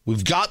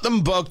 We've got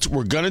them booked.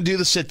 We're going to do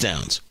the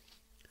sit-downs.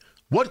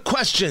 What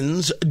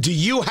questions do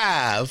you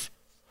have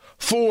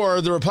for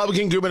the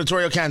Republican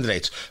gubernatorial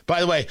candidates? By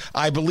the way,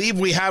 I believe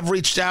we have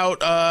reached out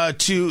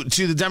to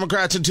the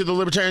Democrats and to the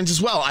Libertarians as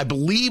well. I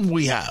believe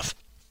we have.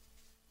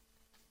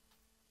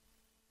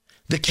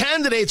 The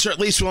candidates are at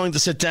least willing to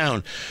sit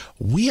down.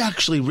 We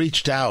actually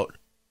reached out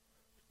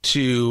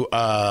to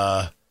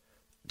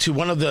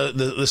one of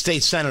the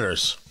state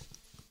senators.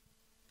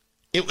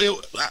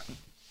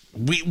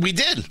 We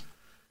did.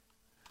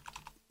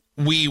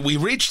 We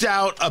reached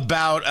out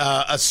about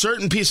a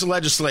certain piece of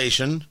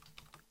legislation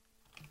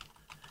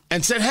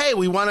and said, "Hey,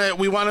 we want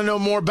to know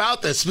more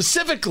about this.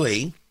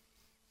 Specifically,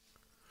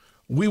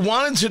 we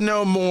wanted to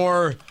know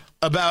more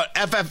about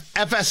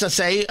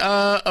FSSA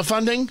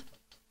funding.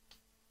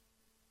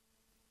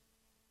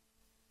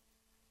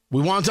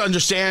 We want to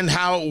understand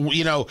how,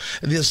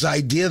 this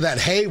idea that,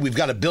 hey, we've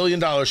got $1 billion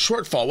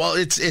shortfall. Well,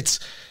 it's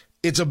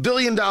 $1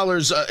 billion,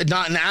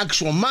 not in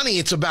actual money.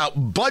 It's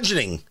about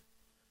budgeting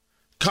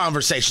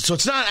conversation. So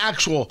it's not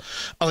actual,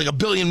 like $1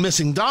 billion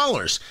missing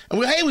dollars. And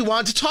we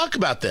wanted to talk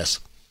about this.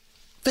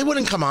 They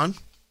wouldn't come on.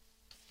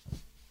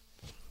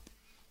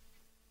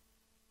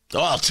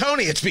 Well,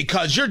 Tony, it's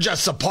because you're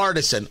just a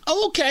partisan.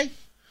 Oh, okay.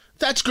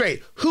 That's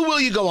great. Who will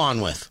you go on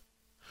with?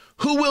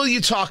 Who will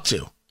you talk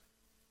to?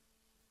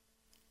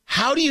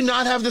 How do you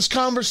not have this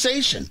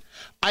conversation?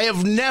 I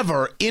have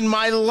never in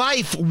my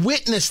life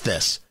witnessed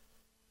this.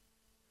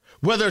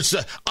 Whether it's,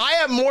 I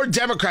have more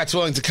Democrats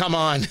willing to come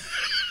on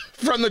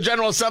from the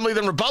General Assembly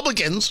than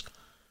Republicans,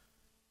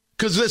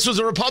 because this was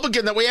a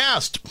Republican that we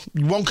asked.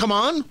 You won't come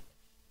on?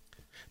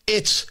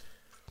 It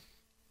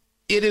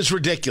is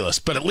ridiculous,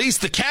 but at least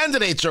the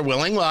candidates are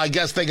willing. Well, I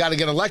guess they got to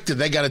get elected.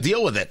 They got to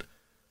deal with it.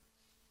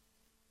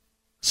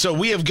 So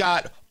we have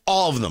got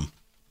all of them,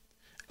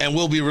 and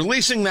we'll be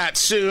releasing that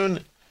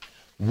soon.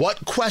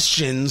 What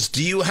questions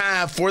do you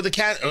have for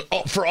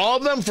for all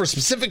of them, for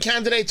specific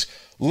candidates?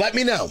 Let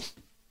me know.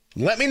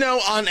 Let me know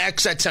on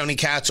X at Tony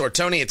Katz or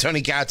Tony at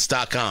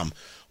TonyKatz.com.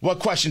 What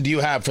question do you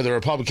have for the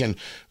Republican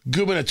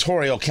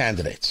gubernatorial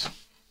candidates?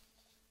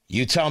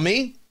 You tell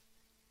me,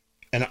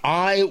 and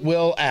I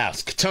will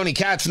ask. Tony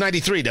Katz,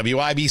 93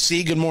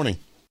 WIBC. Good morning.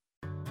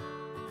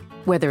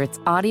 Whether it's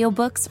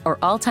audiobooks or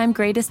all-time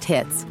greatest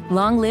hits,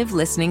 long live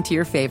listening to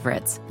your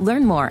favorites.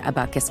 Learn more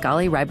about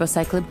Kisqali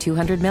Ribociclib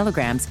 200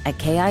 milligrams at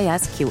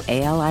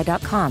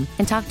KISQALI.com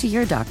and talk to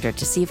your doctor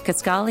to see if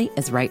Kisqali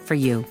is right for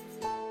you.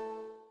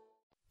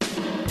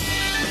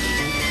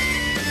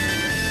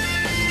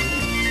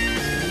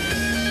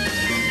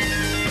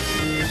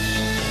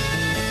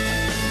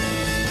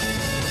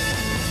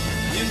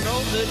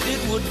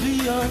 It would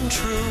be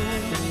untrue.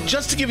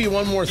 Just to give you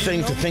one more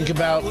thing to think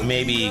about,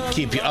 maybe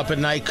keep you up at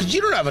night, because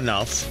you don't have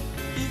enough.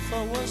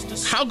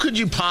 How could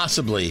you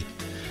possibly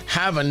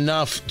have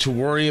enough to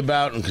worry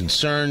about and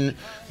concern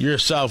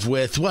yourself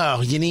with?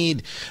 Well,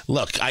 you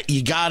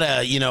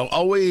gotta,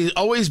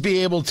 always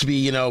be able to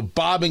be,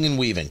 bobbing and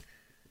weaving.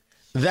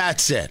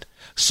 That's it.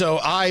 So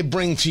I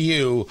bring to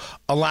you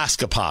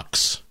Alaska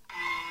pox.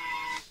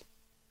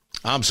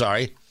 I'm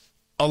sorry,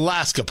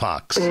 Alaska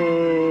pox.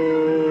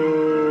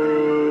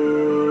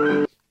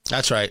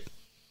 That's right.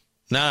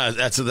 No,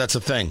 that's a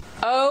thing.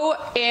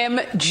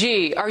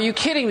 OMG. Are you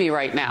kidding me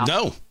right now?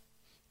 No,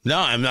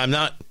 I'm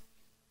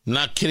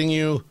not kidding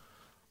you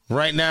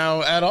right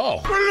now at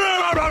all.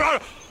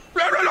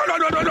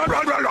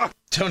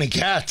 Tony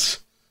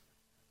Katz,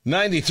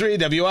 93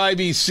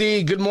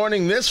 WIBC. Good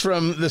morning. This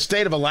from the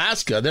state of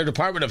Alaska, their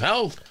Department of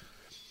Health.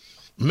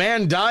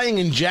 Man dying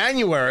in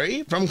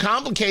January from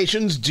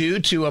complications due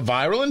to a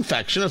viral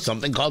infection of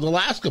something called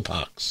Alaska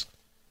pox.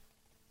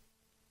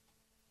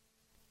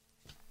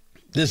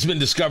 This has been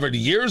discovered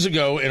years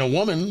ago in a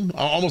woman,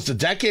 almost a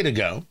decade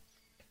ago.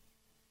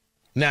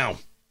 Now,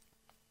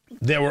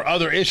 there were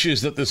other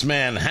issues that this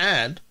man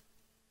had.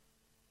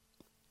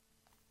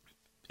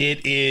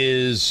 It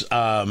is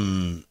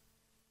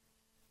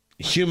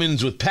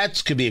humans with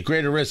pets could be at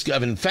greater risk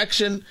of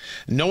infection.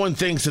 No one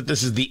thinks that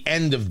this is the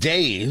end of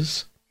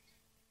days.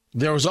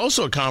 There was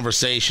also a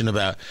conversation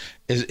about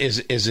is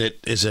it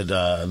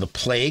the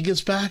plague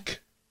is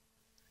back?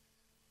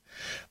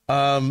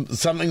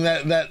 Something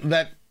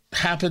that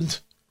happened.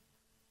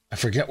 I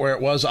forget where it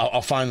was.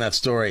 I'll find that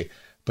story.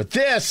 But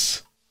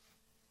this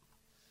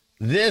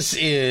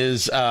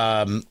is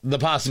the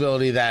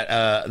possibility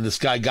that this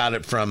guy got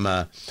it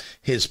from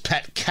his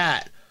pet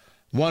cat,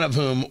 one of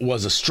whom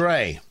was a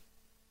stray.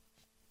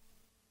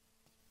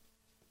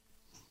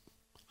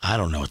 I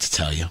don't know what to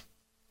tell you.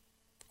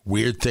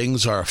 Weird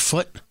things are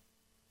afoot.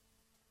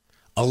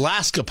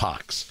 Alaska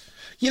pox.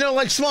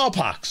 Like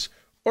smallpox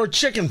or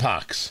chicken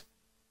pox.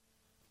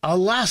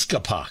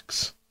 Alaska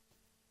pox.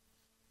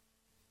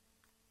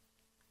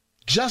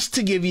 Just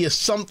to give you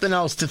something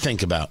else to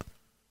think about.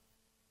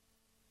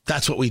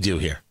 That's what we do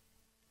here.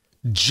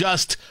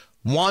 Just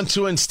want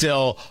to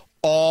instill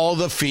all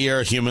the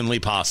fear humanly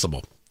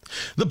possible.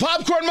 The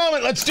popcorn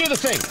moment. Let's do the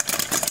thing.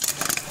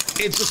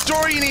 It's a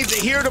story you need to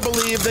hear to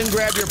believe, then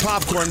grab your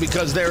popcorn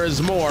because there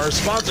is more.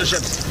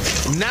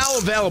 Sponsorships now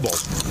available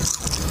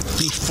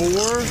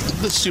before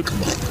the Super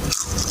Bowl,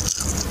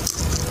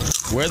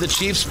 where the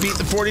Chiefs beat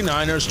the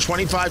 49ers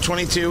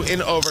 25-22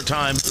 in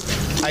overtime.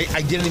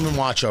 I didn't even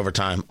watch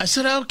overtime. I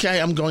said, okay,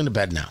 I'm going to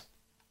bed now.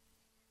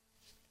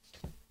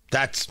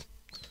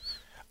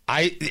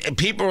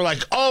 People were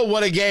like, oh,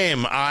 what a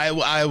game.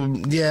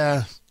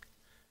 Yeah.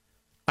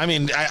 I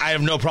mean, I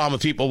have no problem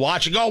with people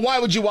watching. Oh, why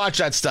would you watch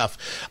that stuff?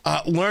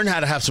 Learn how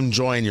to have some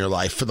joy in your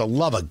life, for the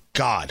love of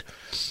God.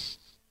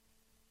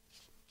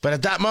 But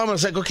at that moment, I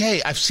was like,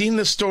 okay, I've seen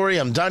this story.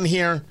 I'm done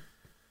here.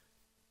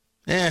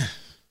 And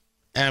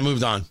I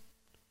moved on.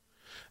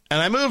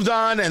 And I moved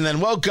on and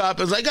then woke up.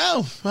 I was like,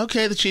 oh,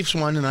 okay, the Chiefs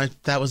won, and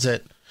that was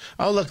it.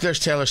 Oh, look, there's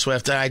Taylor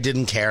Swift. And I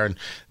didn't care. And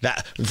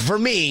that, for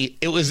me,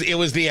 it was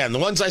the end. The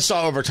ones I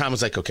saw over time, I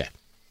was like, okay,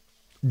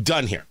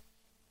 done here.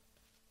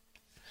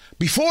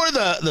 Before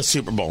the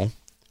Super Bowl,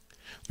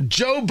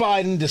 Joe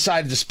Biden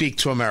decided to speak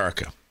to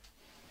America.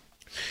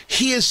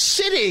 He is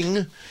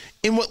sitting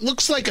in what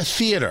looks like a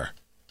theater.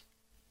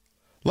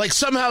 Like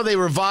somehow they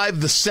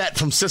revived the set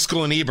from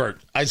Siskel and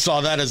Ebert. I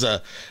saw that as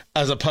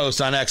a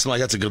post on X. I'm like,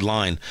 that's a good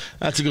line.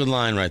 That's a good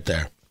line right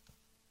there.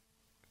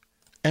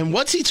 And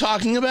what's he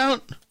talking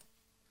about?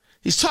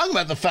 He's talking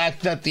about the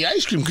fact that the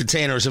ice cream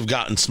containers have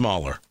gotten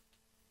smaller.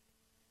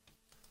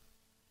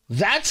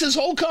 That's his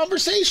whole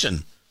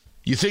conversation.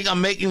 You think I'm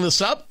making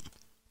this up?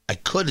 I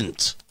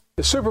couldn't.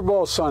 The Super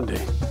Bowl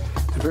Sunday.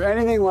 If you're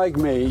anything like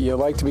me, you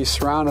like to be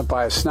surrounded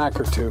by a snack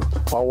or two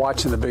while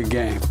watching the big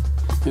game.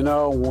 You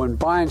know, when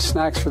buying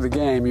snacks for the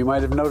game, you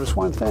might have noticed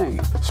one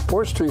thing.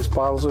 Sports drinks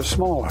bottles are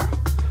smaller.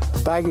 A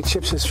bag of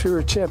chips has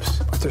fewer chips,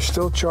 but they're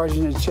still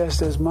charging you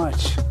just as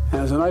much.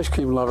 And as an ice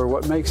cream lover,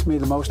 what makes me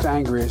the most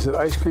angry is that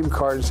ice cream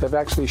cartons have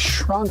actually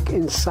shrunk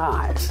in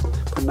size,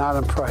 but not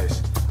in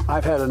price.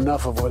 I've had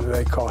enough of what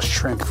they call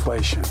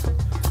shrinkflation.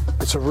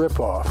 It's a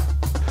ripoff.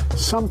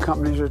 Some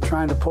companies are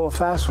trying to pull a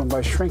fast one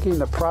by shrinking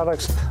the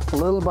products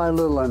little by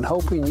little and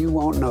hoping you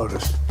won't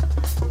notice.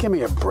 Give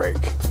me a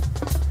break.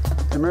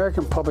 The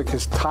American public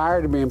is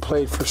tired of being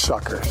played for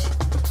suckers.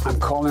 I'm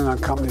calling on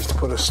companies to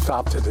put a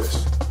stop to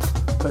this.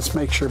 Let's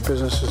make sure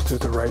businesses do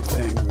the right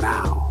thing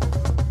now.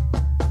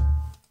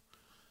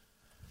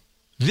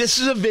 This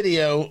is a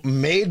video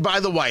made by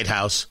the White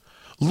House.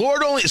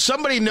 Lord only,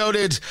 somebody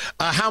noted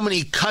how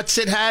many cuts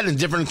it had in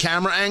different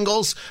camera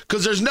angles,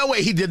 because there's no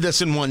way he did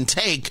this in one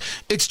take.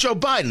 It's Joe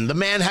Biden. The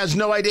man has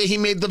no idea he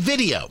made the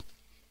video.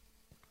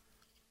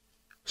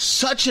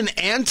 Such an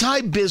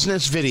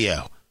anti-business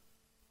video.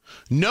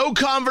 No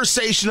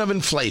conversation of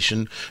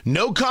inflation,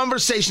 no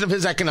conversation of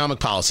his economic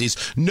policies,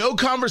 no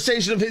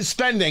conversation of his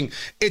spending.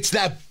 It's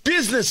that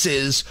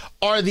businesses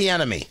are the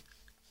enemy.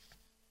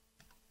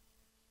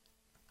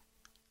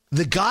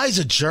 The guy's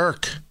a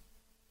jerk.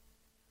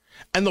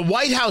 And the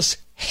White House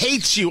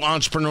hates you,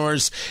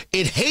 entrepreneurs.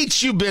 It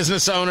hates you,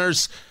 business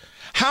owners.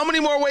 How many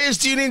more ways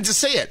do you need to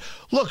say it?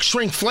 Look,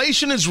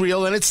 shrinkflation is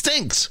real and it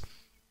stinks.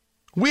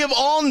 We have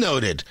all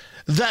noted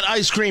that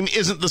ice cream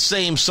isn't the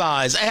same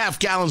size. A half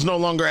gallon's no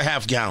longer a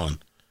half gallon.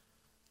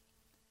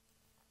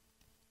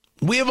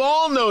 We have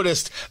all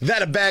noticed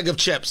that a bag of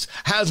chips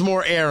has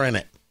more air in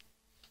it.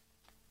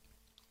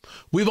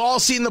 We've all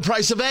seen the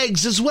price of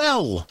eggs as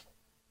well.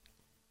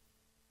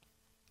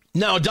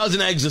 Now, a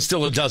dozen eggs is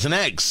still a dozen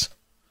eggs.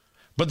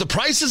 But the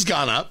price has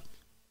gone up.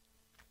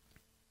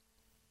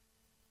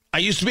 I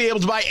used to be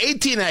able to buy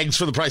 18 eggs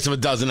for the price of a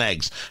dozen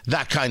eggs.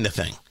 That kind of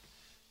thing.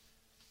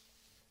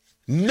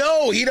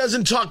 No, he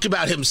doesn't talk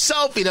about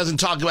himself. He doesn't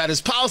talk about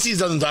his policies.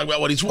 Doesn't talk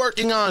about what he's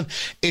working on.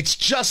 It's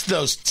just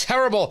those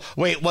terrible,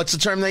 what's the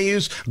term they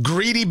use?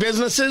 Greedy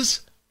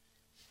businesses?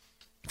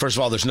 First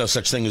of all, there's no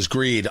such thing as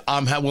greed.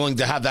 I'm willing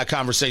to have that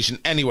conversation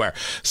anywhere.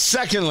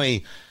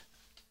 Secondly,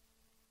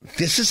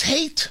 this is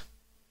hate.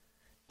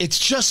 It's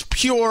just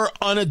pure,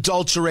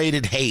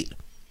 unadulterated hate.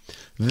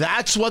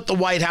 That's what the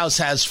White House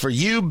has for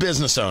you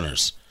business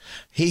owners.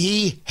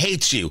 He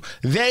hates you.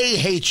 They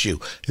hate you.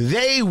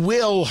 They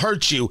will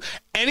hurt you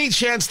any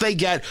chance they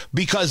get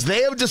because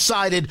they have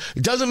decided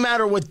it doesn't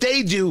matter what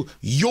they do,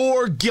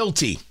 you're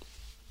guilty.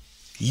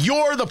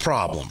 You're the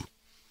problem.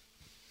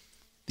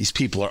 These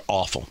people are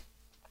awful.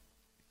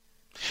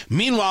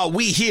 Meanwhile,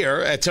 we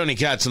here at Tony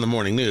Katz in the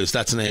Morning News,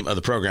 that's the name of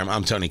the program.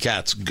 I'm Tony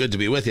Katz. Good to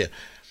be with you.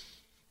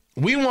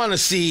 We want to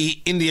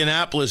see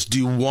Indianapolis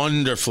do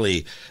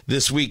wonderfully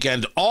this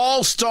weekend.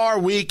 All-Star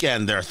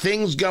weekend. There are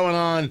things going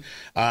on,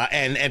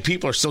 and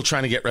people are still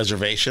trying to get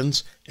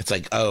reservations. It's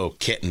like, oh,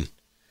 kitten.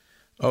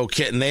 Oh,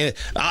 kitten.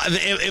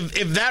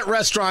 If that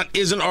restaurant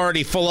isn't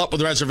already full up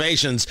with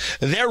reservations,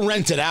 they're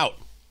rented out.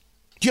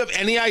 Do you have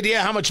any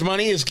idea how much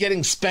money is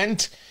getting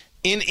spent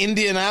in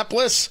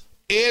Indianapolis?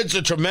 It's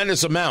a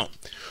tremendous amount.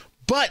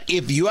 But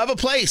if you have a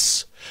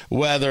place,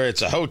 whether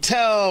it's a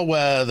hotel,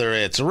 whether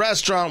it's a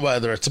restaurant,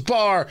 whether it's a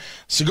bar,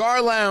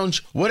 cigar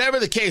lounge, whatever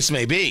the case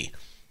may be,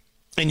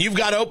 and you've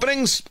got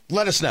openings,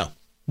 let us know.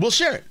 We'll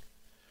share it.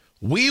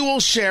 We will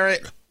share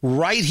it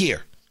right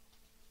here.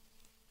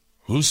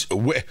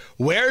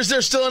 Where is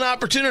there still an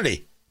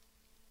opportunity?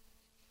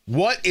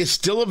 What is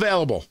still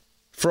available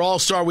for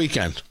All-Star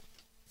Weekend?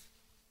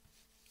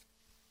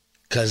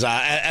 Because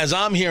as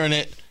I'm hearing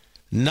it,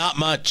 not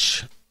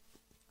much.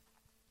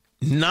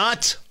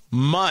 Not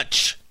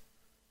much.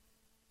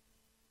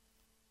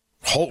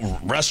 Whole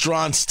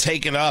restaurants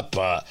taken up,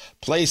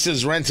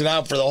 places rented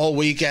out for the whole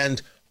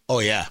weekend. Oh,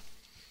 yeah.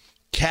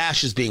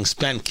 cash is being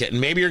spent, Kitten.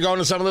 Maybe you're going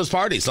to some of those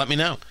parties. Let me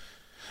know.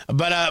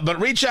 But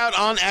reach out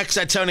on X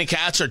at Tony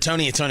Katz or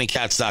Tony at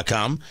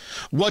TonyKatz.com.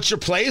 What's your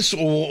place?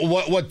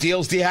 What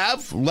deals do you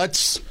have?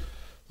 Let's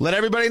let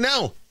everybody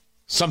know.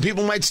 Some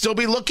people might still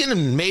be looking,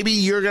 and maybe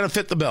you're going to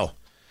fit the bill.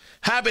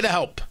 Happy to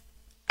help.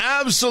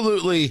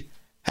 Absolutely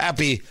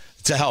happy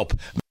to help.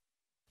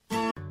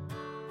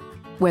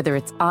 Whether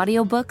it's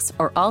audiobooks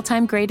or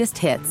all-time greatest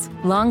hits,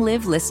 long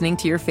live listening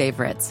to your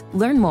favorites.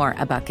 Learn more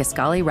about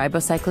Kisqali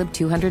Ribociclib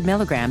 200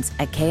 milligrams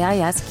at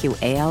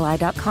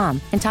KISQALI.com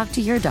and talk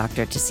to your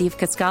doctor to see if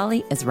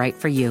Kisqali is right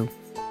for you.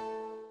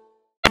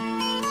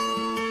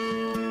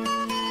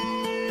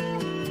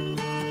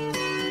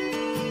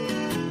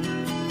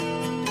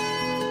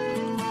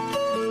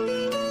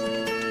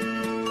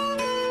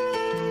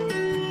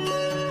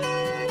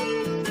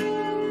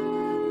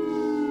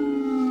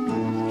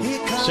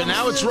 So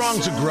now it's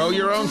wrong to grow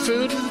your own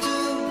food?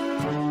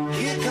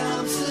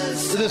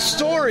 The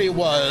story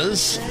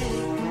was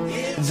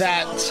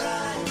that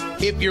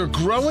if you're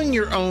growing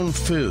your own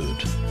food,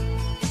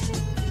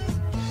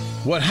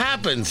 what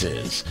happens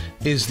is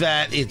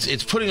that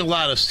it's putting a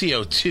lot of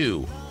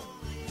CO2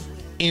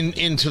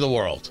 into the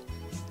world.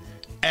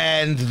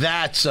 And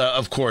that's,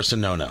 of course, a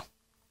no-no.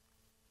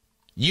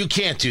 You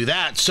can't do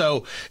that.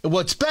 So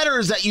what's better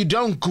is that you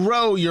don't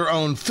grow your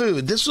own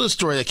food. This was a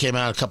story that came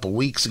out a couple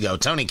weeks ago.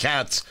 Tony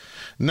Katz,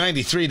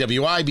 93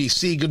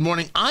 WIBC. Good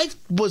morning. I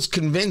was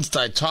convinced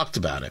I talked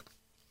about it.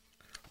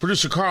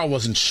 Producer Carl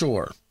wasn't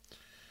sure.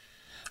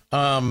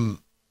 The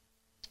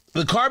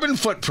carbon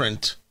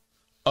footprint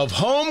of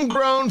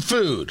homegrown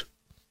food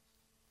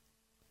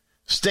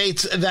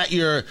states that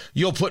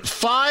you'll put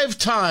 5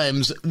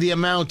 times the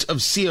amount of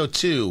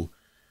CO2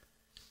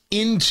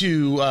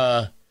 into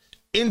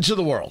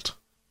the world.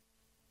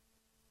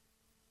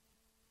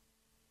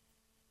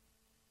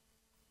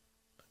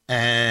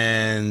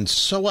 And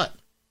so what?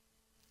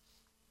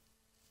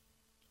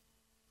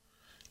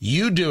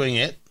 You doing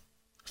it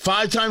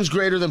 5 times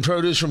greater than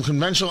produce from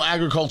conventional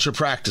agriculture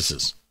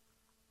practices.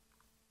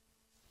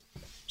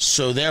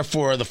 So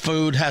therefore, the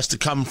food has to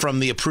come from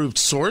the approved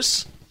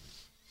source?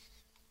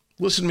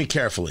 Listen to me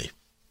carefully.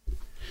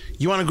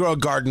 You want to grow a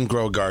garden,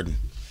 grow a garden.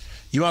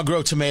 You want to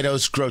grow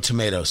tomatoes, grow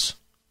tomatoes.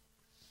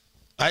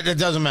 It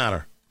doesn't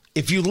matter.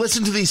 If you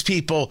listen to these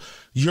people,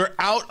 you're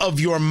out of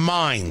your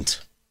mind.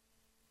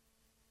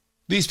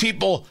 These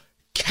people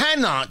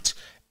cannot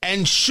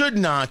and should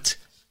not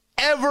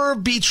ever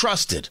be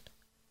trusted.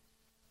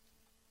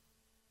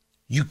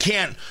 You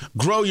can't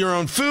grow your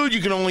own food.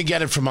 You can only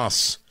get it from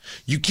us.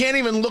 You can't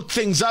even look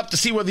things up to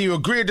see whether you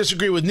agree or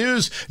disagree with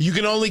news. You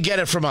can only get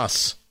it from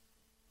us.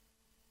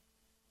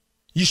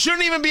 You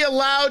shouldn't even be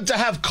allowed to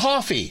have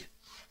coffee.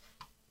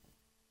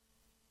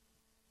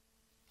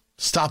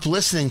 Stop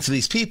listening to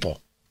these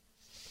people.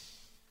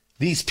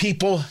 These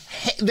people,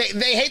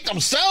 they hate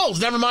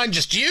themselves, never mind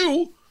just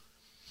you.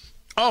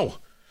 Oh,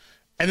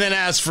 and then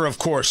as for, of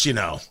course,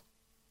 a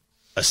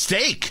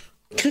steak.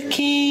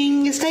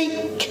 Cooking a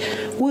steak,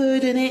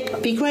 wouldn't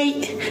it be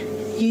great?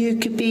 You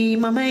could be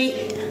my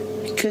mate.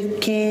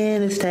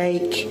 Cooking a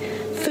steak,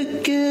 for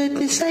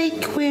goodness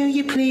sake, will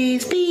you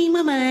please be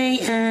my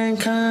mate and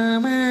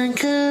come and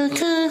cook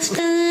a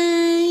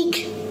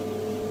steak?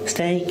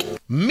 Steak.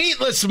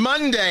 Meatless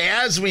Monday.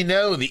 As we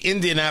know, the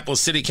Indianapolis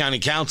City County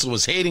Council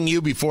was hating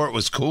you before it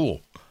was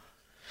cool.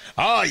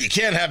 Oh, you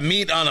can't have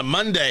meat on a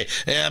Monday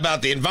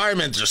about the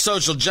environment or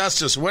social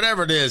justice,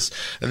 whatever it is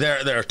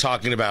they're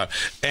talking about.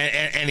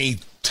 Any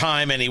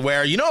time,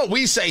 anywhere. You know what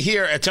we say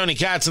here at Tony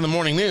Katz in the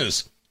Morning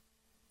News?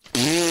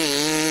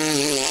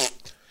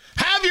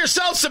 Have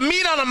yourself some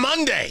meat on a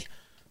Monday.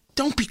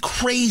 Don't be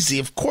crazy.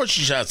 Of course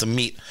you should have some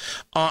meat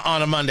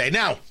on a Monday.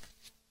 Now,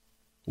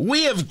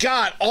 we have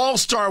got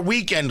All-Star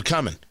Weekend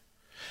coming.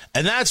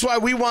 And that's why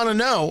we want to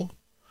know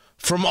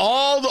from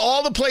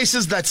all the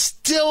places that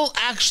still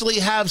actually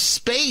have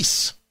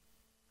space.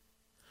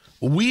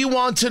 We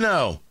want to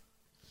know,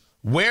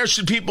 where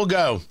should people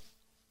go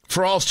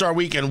for All-Star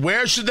Weekend?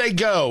 Where should they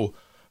go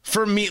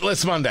for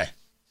Meatless Monday?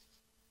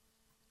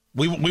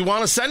 We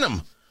want to send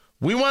them.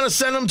 We want to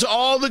send them to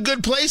all the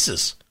good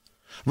places.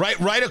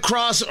 Right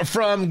across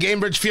from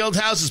Gamebridge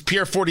Fieldhouse is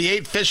Pier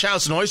 48, Fish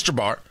House, and Oyster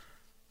Bar.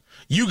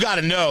 You got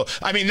to know.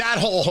 I mean, that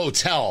whole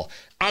hotel,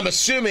 I'm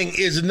assuming,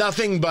 is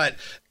nothing but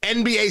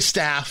NBA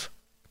staff,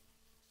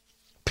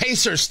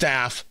 Pacers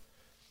staff.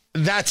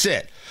 That's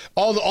it.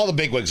 All the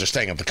bigwigs are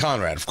staying at the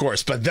Conrad, of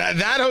course, but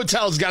that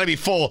hotel's got to be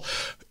full.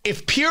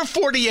 If Pier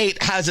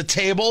 48 has a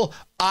table,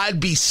 I'd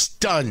be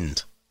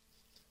stunned.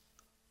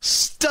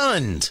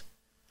 Stunned.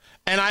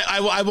 And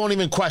I won't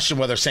even question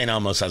whether St.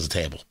 Elmo's has a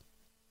table.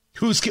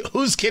 Who's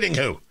kidding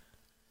who?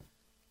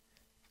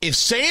 If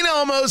St.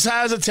 Elmo's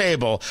has a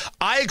table,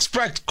 I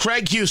expect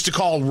Craig Hughes to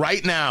call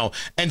right now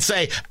and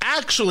say,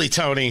 actually,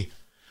 Tony,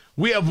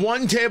 we have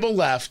one table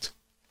left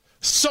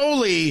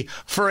solely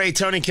for a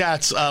Tony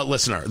Katz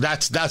listener.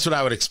 That's what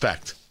I would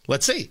expect.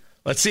 Let's see.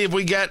 Let's see if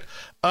we get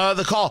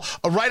the call.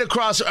 Right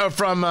across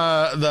from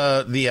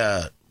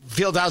the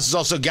Field House is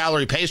also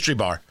Gallery Pastry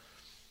Bar.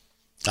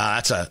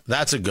 That's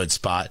a good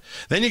spot.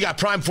 Then you got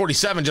Prime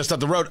 47 just up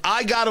the road.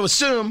 I got to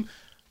assume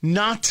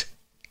not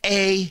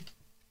a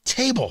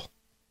table.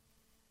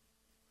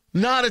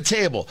 Not a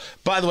table.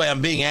 By the way,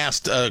 I'm being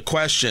asked a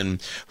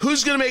question.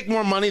 Who's going to make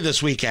more money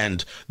this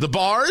weekend? The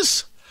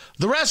bars,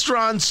 the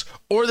restaurants,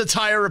 or the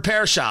tire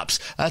repair shops?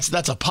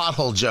 That's a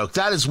pothole joke.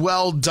 That is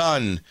well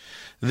done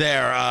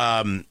there.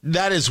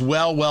 That is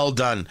well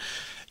done.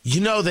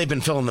 You know they've been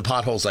filling the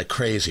potholes like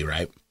crazy,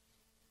 right?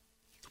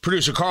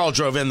 Producer Carl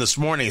drove in this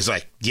morning. He's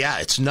like, yeah,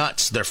 it's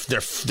nuts. They're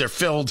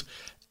filled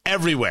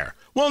everywhere.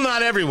 Well,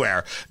 not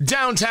everywhere.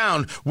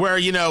 Downtown where,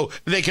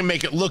 they can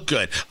make it look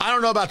good. I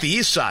don't know about the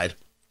east side.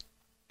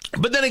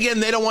 But then again,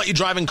 they don't want you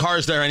driving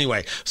cars there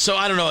anyway. So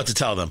I don't know what to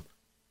tell them.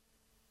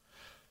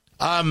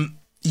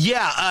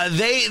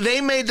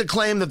 They made the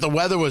claim that the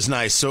weather was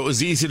nice, so it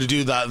was easy to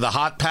do the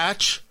hot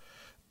patch.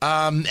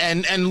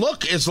 And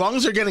look, as long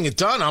as they're getting it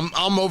done,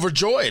 I'm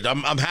overjoyed.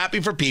 I'm happy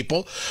for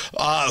people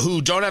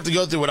who don't have to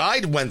go through what I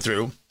went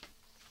through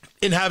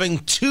in having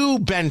 2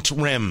 bent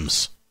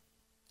rims.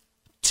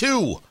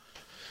 2.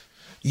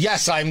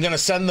 Yes, I'm going to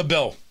send the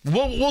bill.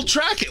 We'll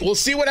track it. We'll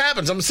see what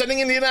happens. I'm sending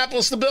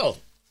Indianapolis the bill.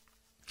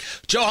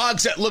 Joe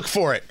Hogsett, look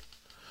for it.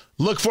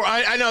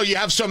 I know you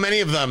have so many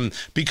of them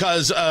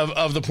because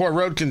of the poor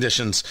road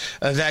conditions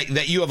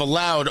that you have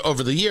allowed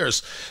over the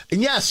years.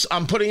 And yes,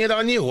 I'm putting it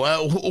on you.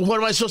 What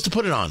am I supposed to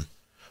put it on?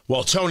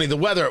 Well, Tony, the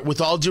weather, with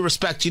all due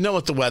respect, you know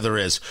what the weather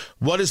is.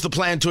 What is the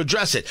plan to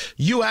address it?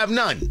 You have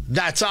none.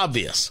 That's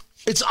obvious.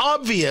 It's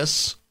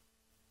obvious.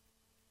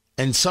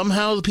 And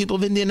somehow the people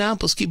of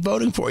Indianapolis keep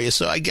voting for you.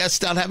 So I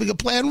guess not having a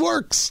plan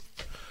works.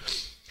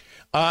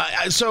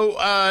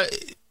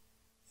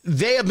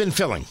 They have been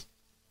filling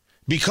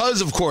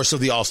because, of course, of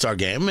the All-Star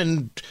game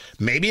and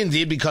maybe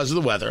indeed because of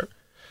the weather.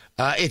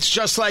 It's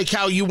just like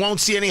how you won't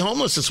see any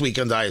homeless this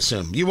weekend, I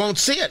assume. You won't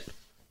see it.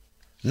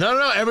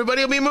 No.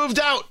 Everybody will be moved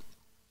out.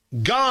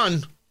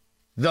 Gone.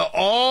 They'll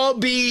all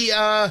be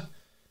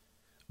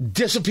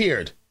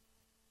disappeared.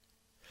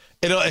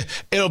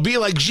 It'll be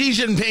like Xi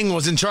Jinping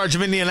was in charge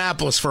of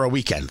Indianapolis for a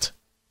weekend.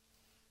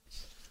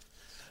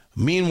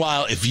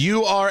 Meanwhile, if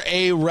you are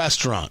a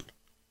restaurant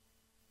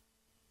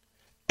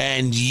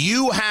and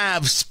you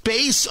have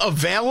space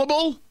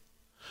available,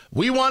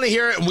 we want to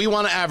hear it and we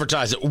want to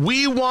advertise it.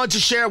 We want to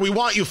share. We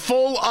want you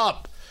full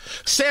up.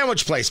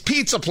 Sandwich place,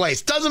 pizza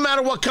place, doesn't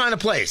matter what kind of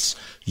place.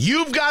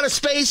 You've got a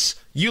space,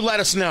 you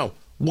let us know.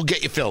 We'll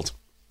get you filled.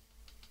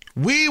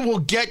 We will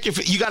get you.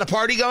 You got a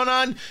party going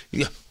on?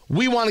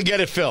 We want to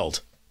get it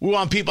filled. We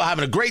want people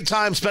having a great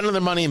time, spending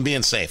their money and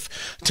being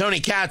safe. Tony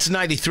Katz,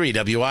 93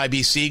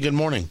 WIBC. Good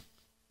morning.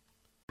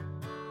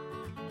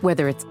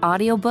 Whether it's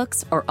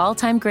audiobooks or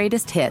all-time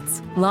greatest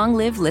hits, long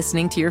live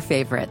listening to your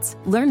favorites.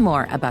 Learn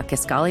more about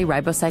Kisqali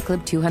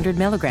Ribociclib 200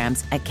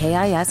 milligrams at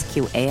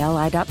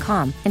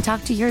KISQALI.com and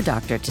talk to your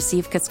doctor to see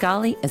if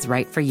Kisqali is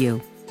right for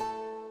you.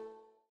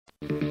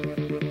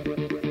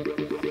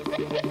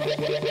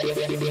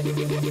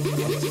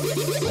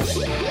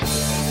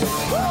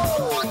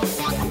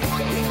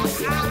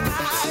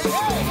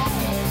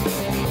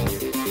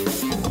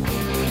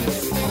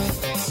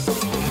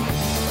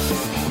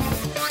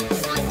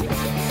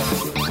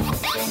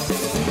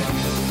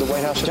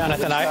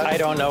 Jonathan, I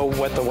don't know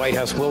what the White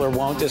House will or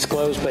won't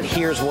disclose, but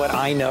here's what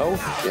I know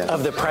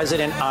of the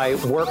president I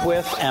work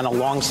with and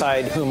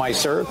alongside whom I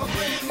serve.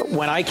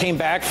 When I came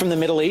back from the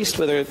Middle East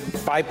with a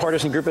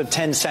bipartisan group of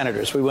 10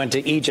 senators, we went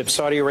to Egypt,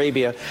 Saudi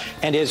Arabia,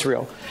 and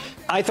Israel.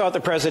 I thought the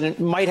president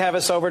might have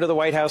us over to the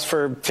White House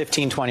for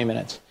 15, 20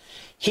 minutes.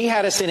 He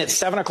had us in at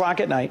 7 o'clock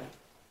at night.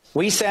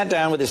 We sat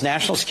down with his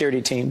national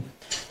security team,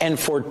 and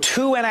for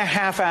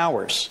 2.5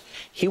 hours,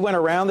 he went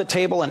around the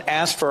table and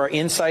asked for our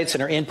insights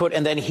and our input,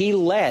 and then he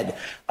led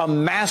a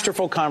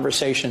masterful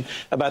conversation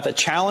about the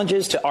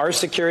challenges to our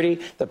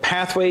security, the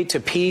pathway to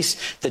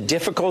peace, the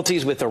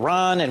difficulties with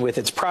Iran and with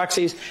its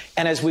proxies.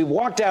 And as we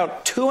walked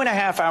out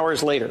 2.5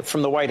 hours later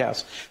from the White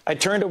House, I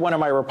turned to one of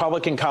my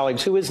Republican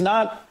colleagues who is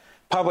not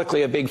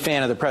publicly a big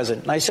fan of the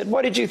president. And I said,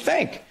 "What did you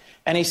think?"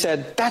 And he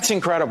said, "That's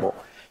incredible.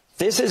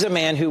 This is a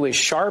man who is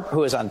sharp,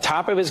 who is on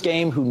top of his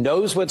game, who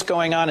knows what's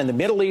going on in the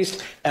Middle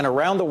East and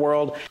around the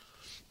world."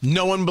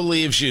 No one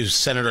believes you,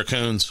 Senator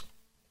Coons.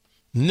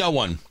 No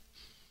one.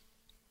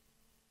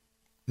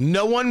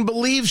 No one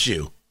believes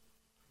you.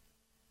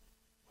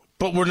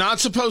 But we're not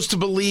supposed to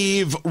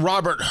believe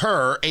Robert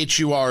Hur,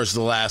 H-U-R is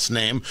the last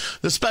name,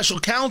 the special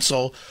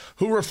counsel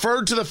who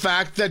referred to the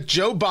fact that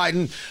Joe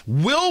Biden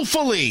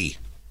willfully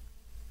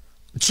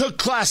took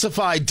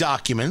classified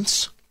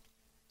documents,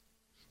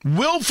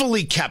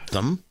 willfully kept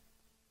them,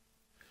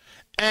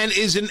 and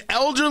is an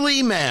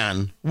elderly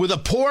man with a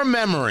poor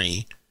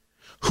memory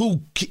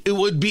who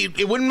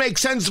it wouldn't make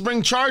sense to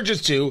bring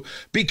charges to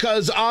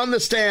because on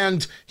the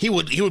stand he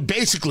would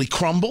basically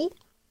crumble.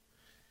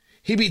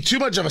 He'd be too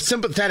much of a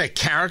sympathetic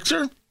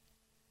character.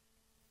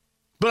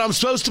 But I'm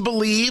supposed to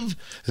believe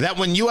that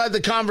when you had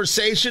the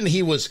conversation,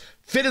 he was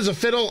fit as a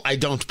fiddle. I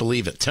don't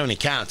believe it. Tony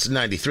Katz,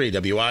 93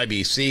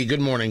 WIBC. Good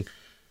morning.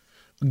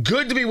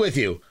 Good to be with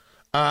you.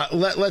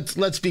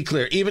 Let's be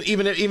clear.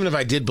 Even if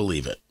I did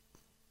believe it,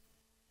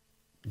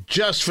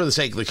 just for the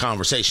sake of the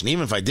conversation,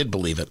 even if I did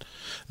believe it,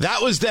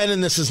 that was then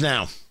and this is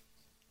now.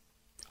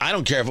 I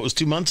don't care if it was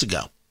 2 months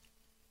ago.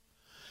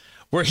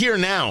 We're here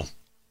now.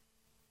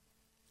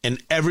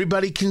 And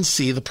everybody can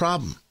see the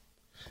problem.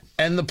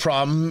 And the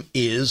problem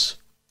is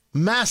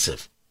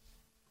massive.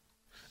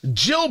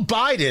 Jill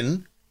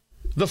Biden,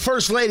 the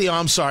First Lady,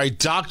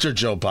 Dr.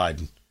 Joe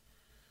Biden,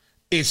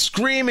 is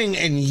screaming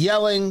and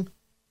yelling.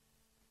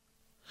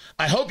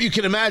 I hope you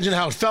can imagine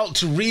how it felt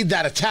to read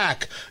that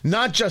attack,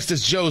 not just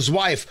as Joe's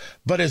wife,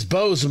 but as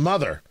Beau's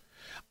mother.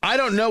 I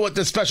don't know what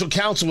the special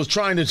counsel was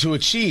trying to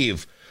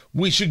achieve.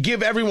 We should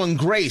give everyone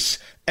grace,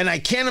 and I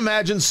can't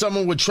imagine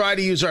someone would try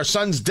to use our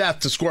son's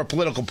death to score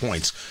political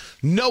points.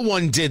 No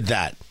one did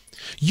that.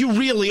 You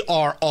really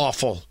are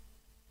awful.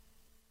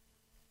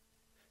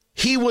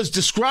 He was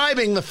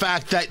describing the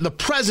fact that the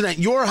president,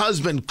 your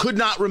husband, could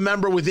not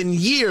remember within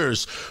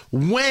years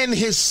when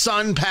his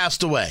son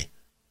passed away.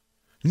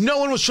 No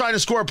one was trying to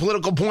score a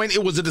political point.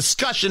 It was a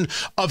discussion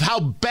of how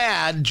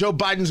bad Joe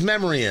Biden's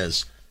memory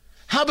is.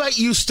 How about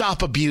you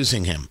stop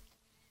abusing him?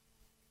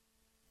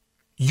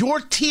 Your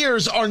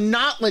tears are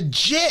not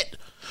legit.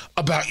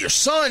 About your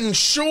son,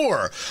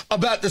 sure.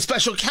 About the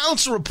special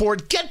counsel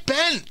report, get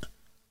bent.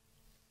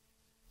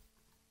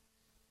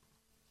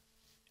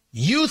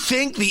 You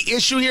think the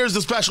issue here is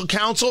the special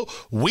counsel?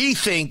 We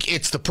think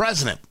it's the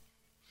president.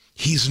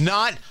 He's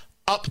not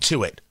up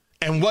to it.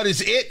 And what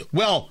is it?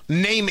 Well,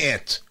 name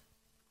it.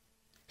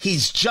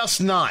 He's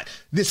just not.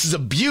 This is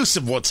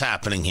abusive what's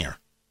happening here.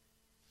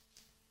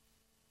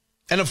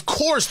 And of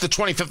course, the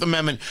 25th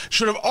Amendment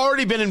should have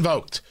already been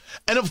invoked.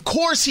 And of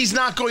course, he's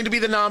not going to be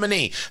the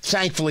nominee.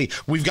 Thankfully,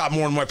 we've got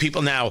more and more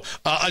people now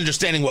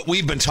understanding what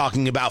we've been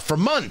talking about for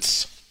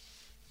months.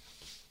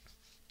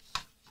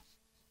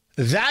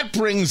 That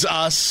brings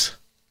us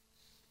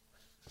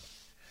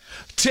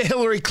to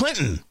Hillary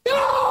Clinton.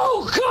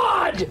 Oh,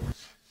 God!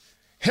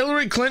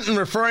 Hillary Clinton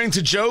referring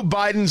to Joe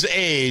Biden's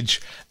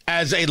age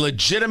as a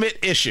legitimate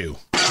issue.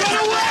 Get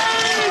away!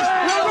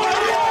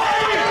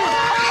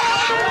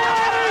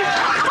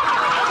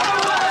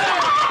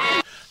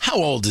 How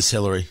old is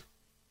Hillary?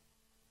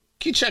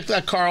 Can you check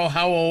that, Carl?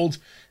 How old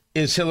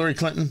is Hillary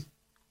Clinton?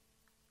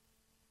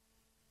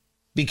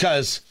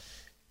 Because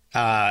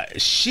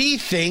she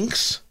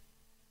thinks...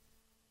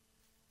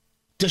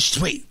 Does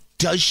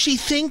she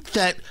think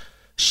that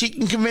she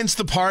can convince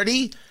the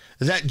party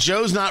that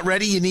Joe's not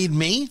ready, you need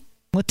me?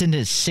 Clinton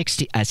is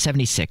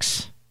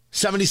 76.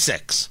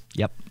 76.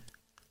 Yep.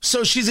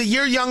 So she's a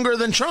year younger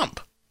than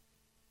Trump.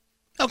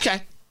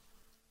 Okay.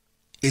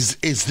 Is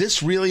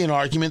this really an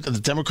argument that the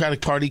Democratic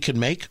Party could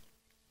make?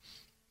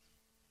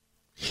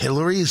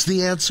 Hillary is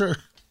the answer?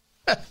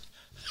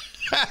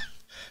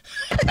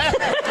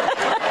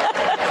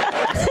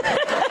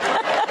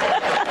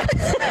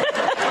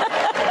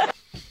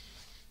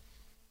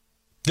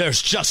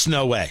 There's just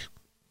no way.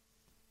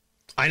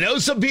 I know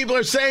some people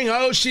are saying,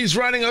 oh, she's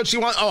running, oh, she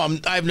wants... Oh,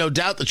 I have no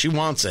doubt that she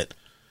wants it.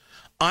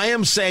 I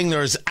am saying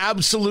there is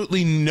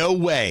absolutely no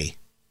way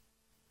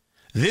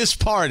this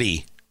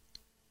party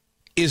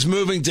is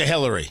moving to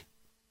Hillary.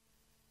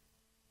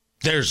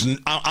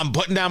 I'm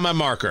putting down my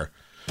marker.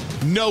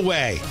 No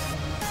way.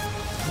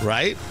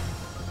 Right?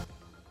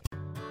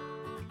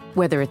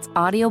 Whether it's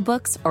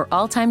audiobooks or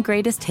all-time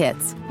greatest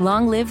hits,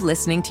 long live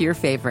listening to your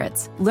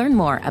favorites. Learn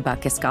more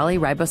about Kisqali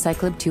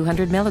Ribociclib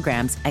 200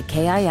 milligrams at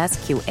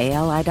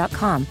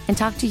KISQALI.com and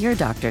talk to your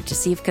doctor to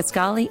see if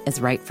Kisqali is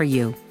right for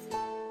you.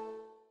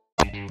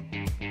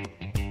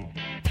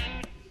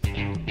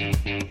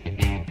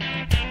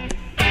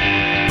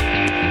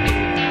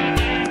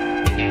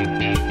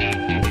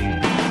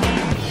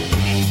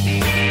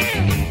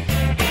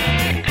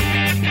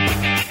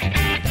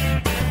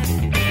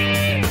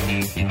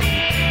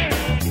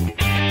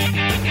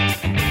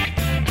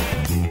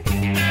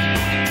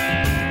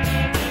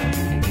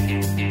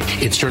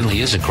 It certainly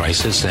is a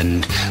crisis,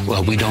 and,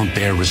 well, we don't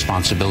bear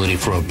responsibility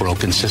for a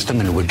broken system,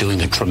 and we're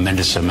doing a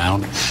tremendous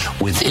amount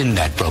within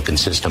that broken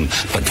system.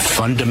 But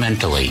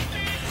fundamentally,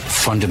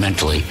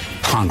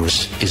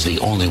 Congress is the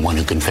only one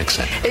who can fix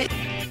it.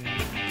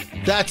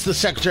 That's the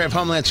Secretary of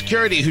Homeland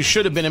Security who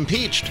should have been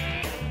impeached.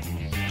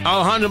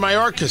 Alejandro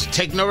Mayorkas,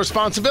 take no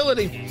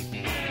responsibility.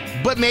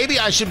 But maybe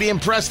I should be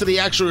impressed that he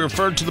actually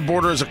referred to the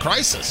border as a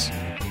crisis.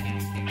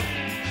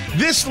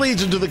 This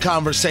leads into the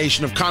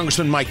conversation of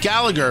Congressman Mike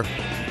Gallagher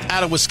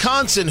out of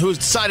Wisconsin, who has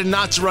decided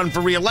not to run for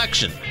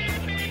re-election.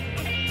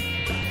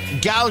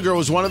 Gallagher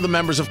was one of the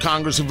members of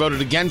Congress who voted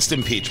against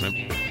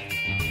impeachment.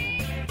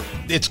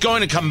 It's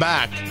going to come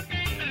back,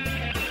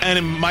 and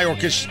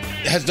Mayorkas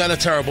has done a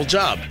terrible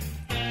job.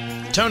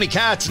 Tony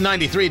Katz,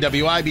 93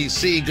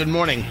 WIBC, good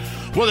morning.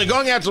 Well, they're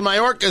going after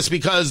Mayorkas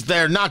because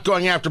they're not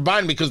going after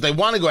Biden because they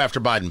want to go after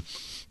Biden.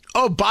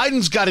 Oh,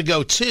 Biden's got to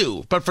go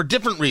too, but for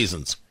different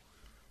reasons.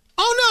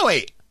 Oh, no,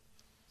 wait.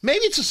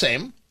 Maybe it's the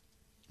same.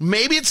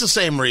 Maybe it's the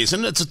same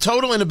reason. It's a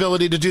total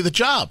inability to do the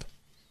job.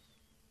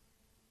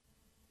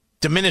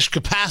 Diminished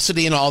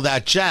capacity and all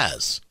that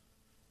jazz.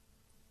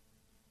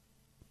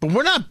 But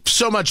we're not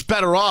so much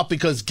better off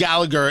because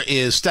Gallagher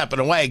is stepping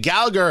away.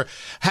 Gallagher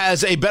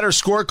has a better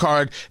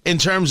scorecard in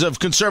terms of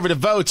conservative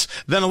votes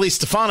than Elise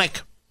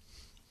Stefanik.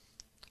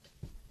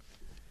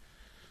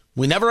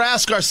 We never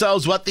ask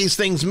ourselves what these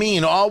things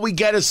mean. All we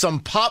get is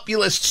some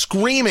populist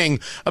screaming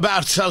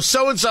about how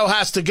so-and-so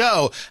has to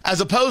go,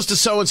 as opposed to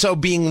so-and-so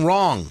being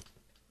wrong.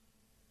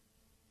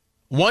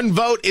 One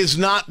vote is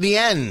not the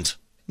end.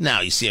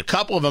 Now, you see a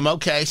couple of them,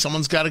 okay,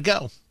 someone's got to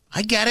go.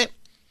 I get it.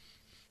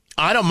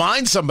 I don't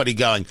mind somebody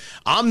going.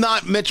 I'm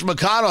not Mitch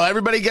McConnell.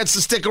 Everybody gets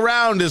to stick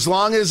around as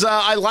long as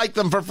I like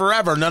them for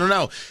forever.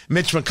 No.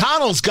 Mitch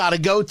McConnell's got to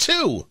go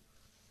too.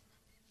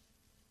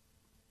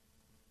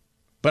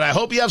 But I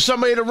hope you have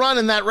somebody to run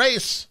in that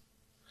race.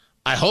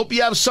 I hope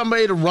you have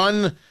somebody to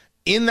run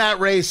in that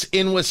race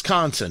in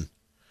Wisconsin,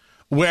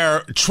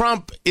 where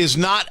Trump is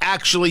not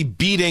actually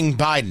beating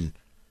Biden.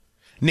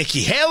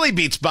 Nikki Haley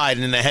beats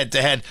Biden in a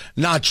head-to-head,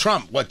 not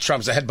Trump. What,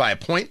 Trump's ahead by a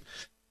point?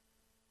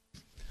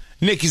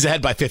 Nikki's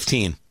ahead by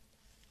 15.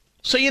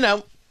 So, you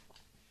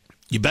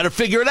better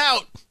figure it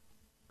out.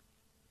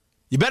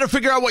 You better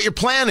figure out what your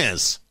plan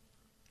is.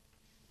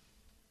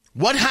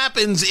 What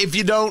happens if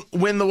you don't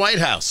win the White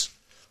House?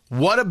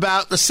 What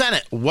about the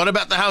Senate? What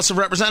about the House of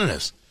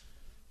Representatives?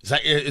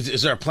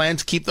 Is there a plan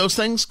to keep those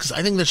things? Because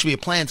I think there should be a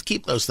plan to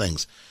keep those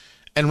things.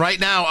 And right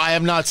now, I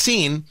have not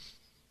seen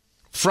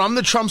from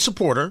the Trump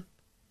supporter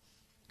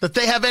that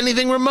they have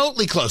anything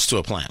remotely close to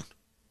a plan.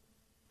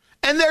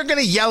 And they're going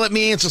to yell at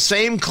me. It's the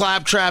same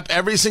claptrap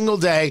every single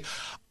day.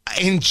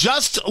 And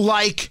just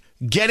like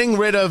getting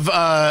rid of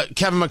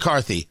Kevin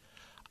McCarthy,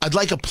 I'd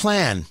like a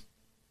plan.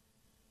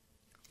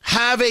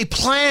 Have a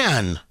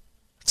plan.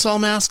 That's all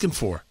I'm asking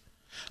for.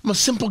 I'm a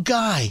simple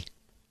guy.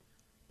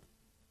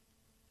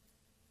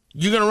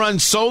 You're going to run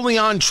solely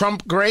on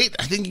Trump? Great.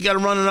 I think you got to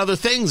run on other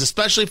things,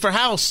 especially for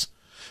House,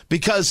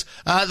 because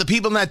the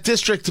people in that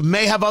district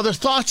may have other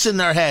thoughts in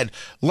their head,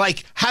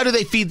 like how do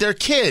they feed their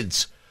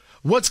kids?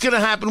 What's going to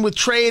happen with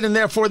trade and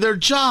therefore their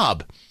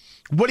job?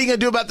 What are you going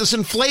to do about this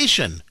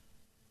inflation?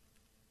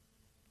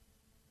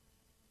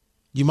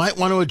 You might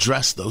want to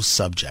address those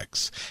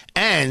subjects,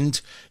 and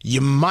you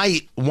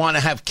might want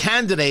to have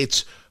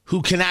candidates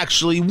who can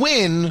actually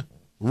win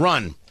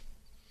run.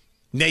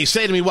 Now, you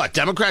say to me, what,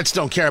 Democrats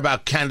don't care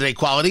about candidate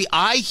quality?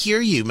 I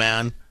hear you,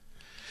 man.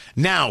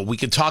 Now, we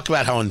can talk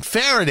about how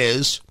unfair it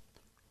is,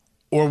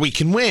 or we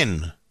can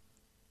win.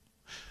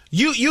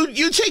 You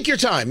take your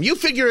time. You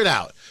figure it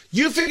out.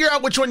 You figure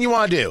out which one you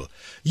want to do.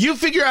 You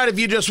figure out if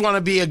you just want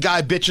to be a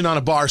guy bitching on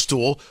a bar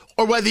stool,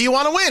 or whether you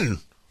want to win.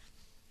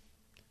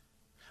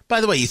 By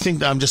the way, you think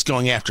that I'm just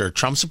going after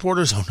Trump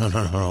supporters? Oh,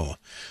 no.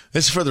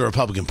 This is for the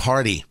Republican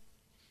Party.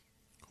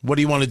 What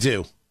do you want to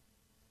do?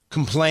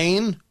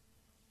 Complain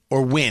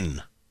or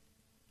win?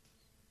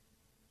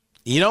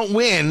 You don't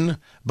win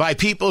by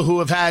people who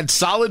have had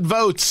solid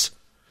votes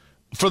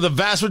for the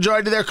vast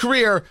majority of their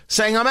career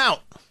saying I'm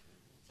out.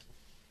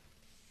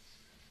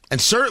 And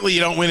certainly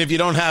you don't win if you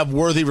don't have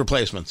worthy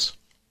replacements.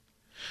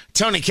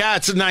 Tony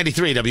Katz at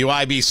 93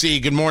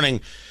 WIBC. Good morning.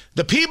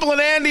 The people at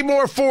Andy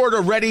Moore Ford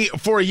are ready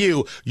for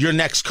you. Your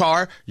next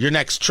car, your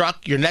next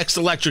truck, your next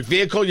electric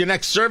vehicle, your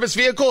next service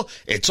vehicle.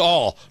 It's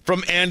all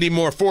from Andy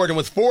Moore Ford. And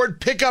with Ford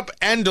Pickup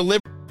and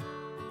Delivery.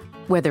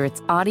 Whether it's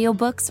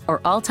audiobooks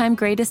or all-time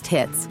greatest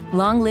hits,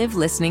 long live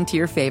listening to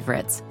your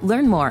favorites.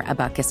 Learn more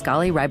about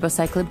Kisqali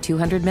Ribociclib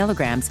 200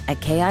 milligrams at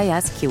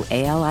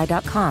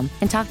KISQALI.com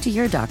and talk to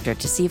your doctor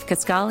to see if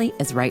Kisqali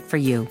is right for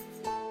you.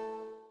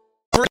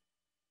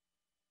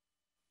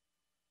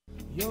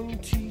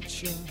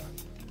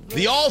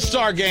 The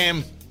All-Star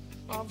Game.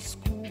 I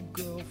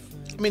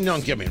mean,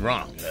 don't get me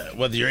wrong.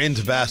 Whether you're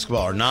into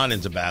basketball or not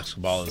into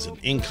basketball is an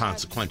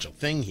inconsequential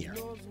thing here.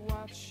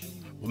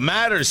 What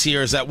matters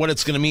here is that what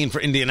it's going to mean for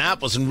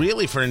Indianapolis and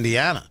really for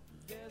Indiana.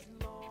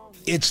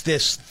 It's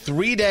this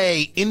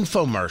 3-day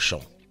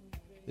infomercial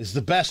is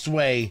the best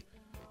way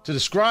to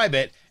describe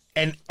it,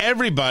 and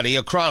everybody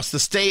across the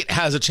state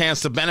has a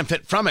chance to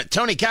benefit from it.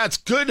 Tony Katz,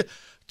 good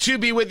to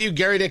be with you.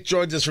 Gary Dick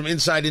joins us from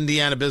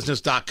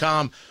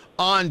InsideIndianaBusiness.com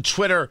on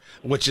Twitter,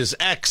 which is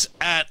X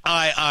at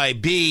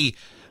IIB.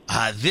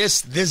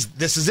 This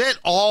is it.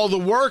 All the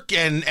work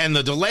and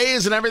the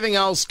delays and everything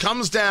else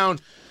comes down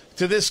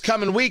to this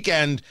coming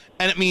weekend,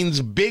 and it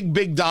means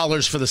big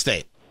dollars for the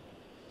state.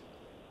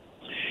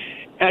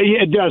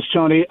 Yeah, it does,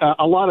 Tony.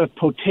 A lot of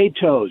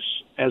potatoes,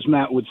 as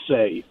Matt would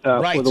say,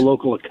 right, for the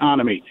local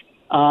economy.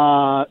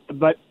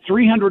 But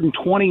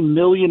 $320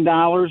 million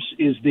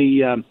is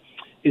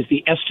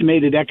the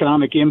estimated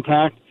economic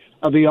impact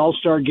of the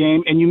All-Star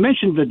Game. And you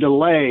mentioned the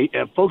delay.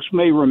 Folks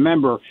may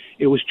remember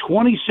it was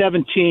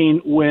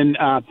 2017 when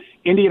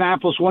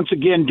Indianapolis, once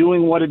again,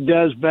 doing what it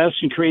does best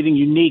and creating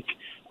unique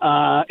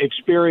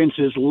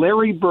experiences.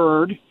 Larry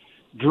Bird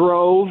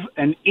drove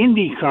an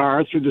Indy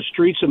car through the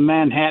streets of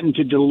Manhattan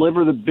to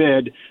deliver the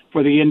bid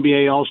for the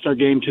NBA All-Star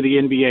Game to the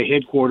NBA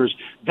headquarters.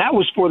 That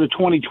was for the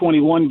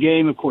 2021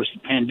 game. Of course,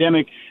 the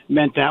pandemic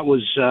meant that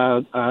was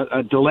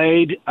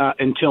delayed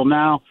until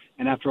now.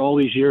 And after all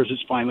these years,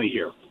 it's finally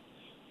here.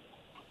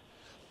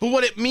 But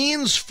what it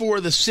means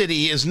for the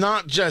city is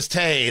not just,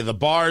 hey, the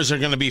bars are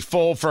going to be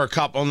full for a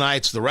couple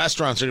nights, the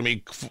restaurants are going to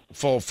be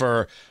full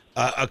for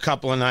a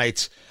couple of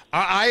nights.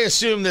 I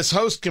assume this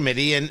host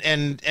committee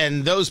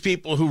and those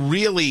people who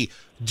really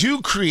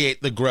do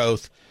create the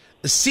growth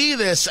see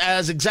this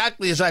as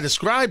exactly as I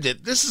described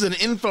it. This is an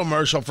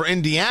infomercial for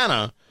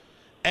Indiana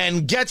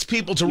and gets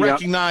people to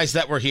recognize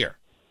that we're here.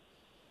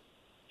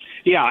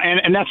 Yeah,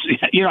 and that's,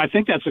 I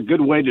think that's a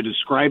good way to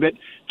describe it,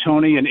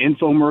 Tony, an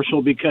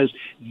infomercial, because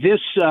this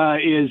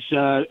is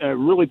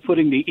really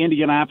putting the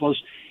Indianapolis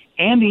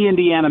and the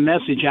Indiana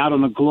message out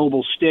on the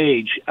global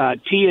stage.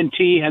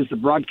 TNT has the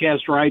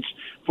broadcast rights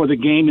for the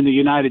game in the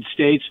United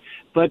States,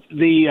 but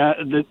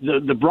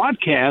the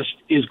broadcast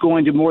is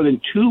going to more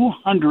than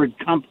 200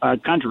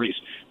 countries,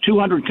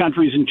 200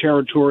 countries and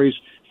territories,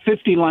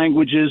 50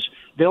 languages.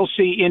 They'll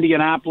see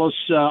Indianapolis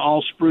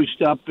all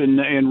spruced up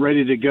and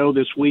ready to go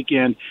this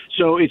weekend.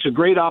 So it's a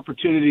great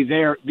opportunity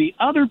there. The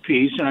other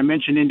piece, and I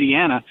mentioned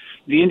Indiana,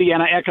 the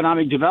Indiana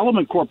Economic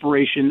Development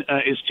Corporation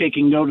is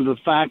taking note of the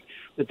fact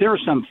that there are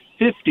some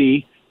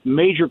 50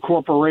 major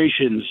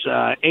corporations,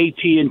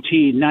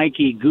 AT&T,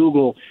 Nike,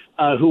 Google,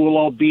 who will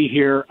all be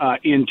here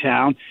in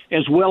town,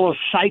 as well as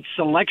site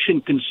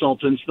selection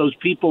consultants, those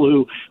people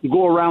who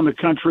go around the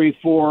country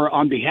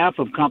on behalf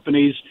of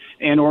companies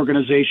and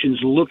organizations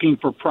looking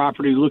for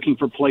property, looking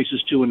for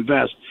places to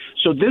invest.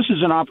 So this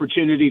is an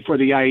opportunity for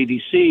the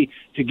IEDC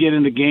to get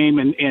in the game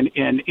and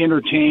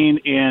entertain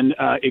and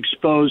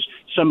expose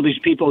some of these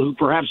people who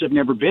perhaps have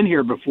never been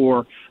here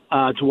before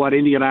to what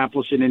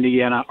Indianapolis and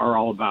Indiana are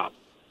all about.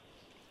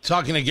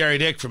 Talking to Gary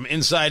Dick from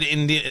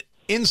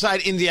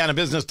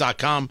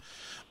InsideIndianaBusiness.com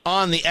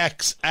on the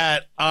X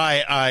at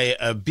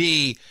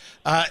IIB.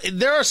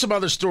 There are some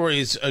other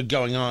stories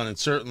going on, and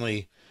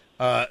certainly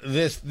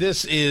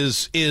this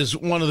is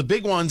one of the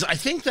big ones. I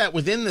think that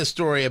within this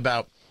story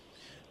about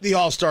the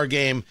All-Star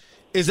Game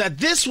is that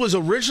this was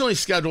originally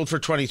scheduled for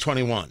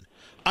 2021.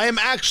 I am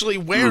actually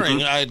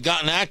wearing, I had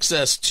gotten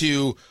access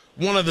to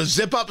one of the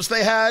zip-ups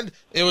they had.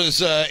 It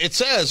was, it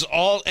says,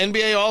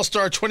 NBA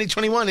All-Star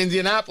 2021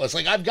 Indianapolis.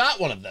 Like, I've got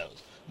one of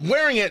those. I'm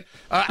wearing it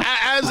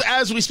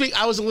as we speak.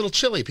 I was a little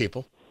chilly,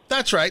 people.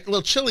 That's right, a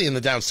little chilly in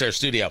the downstairs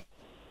studio.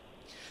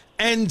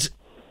 And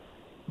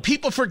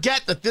people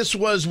forget that this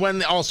was when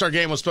the All-Star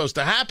Game was supposed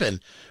to happen.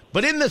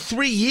 But in the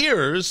 3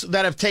 years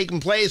that have taken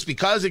place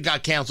because it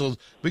got canceled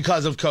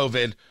because of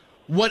COVID,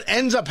 what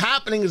ends up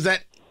happening is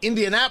that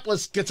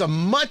Indianapolis gets a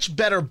much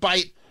better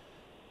bite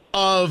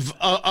of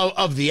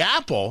the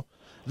apple.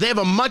 They have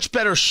a much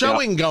better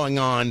showing going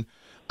on.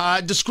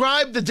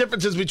 Describe the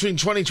differences between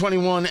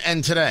 2021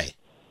 and today.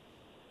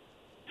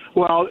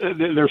 Well,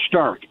 they're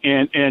stark,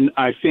 and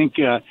I think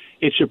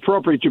it's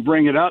appropriate to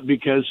bring it up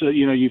because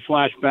you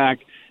flash back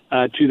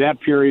to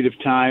that period of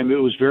time.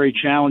 It was very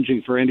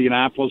challenging for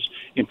Indianapolis,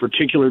 in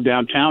particular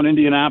downtown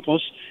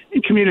Indianapolis,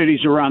 and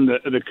communities around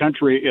the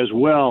country as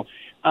well.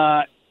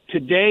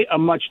 Today, a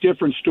much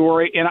different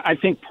story, and I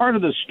think part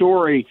of the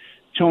story,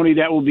 Tony,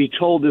 that will be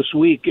told this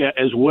week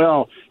as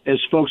well as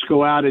folks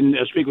go out and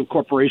speak with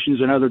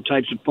corporations and other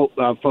types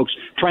of folks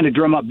trying to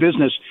drum up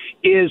business,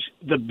 is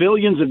the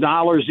billions of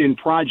dollars in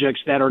projects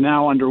that are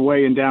now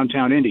underway in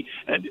downtown Indy,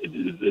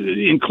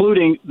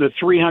 including the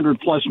 $300+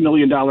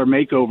 million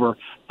makeover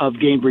of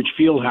Gainbridge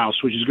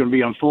Fieldhouse, which is going to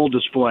be on full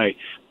display.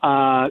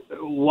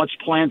 What's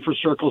planned for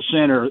Circle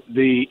Center,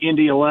 the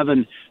Indy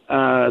 11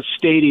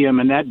 stadium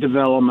and that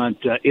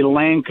development,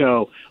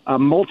 Elanco,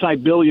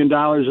 multi-billion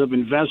dollars of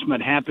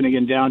investment happening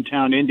in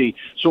downtown Indy.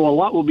 So a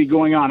lot will be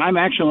going on. I'm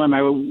actually on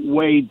my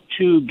way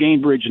to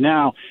Gainbridge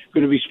now,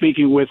 going to be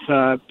speaking with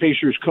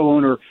Pacers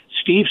co-owner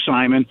Steve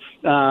Simon,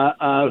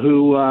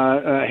 who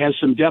has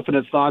some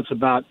definite thoughts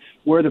about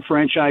where the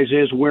franchise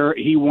is, where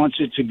he wants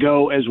it to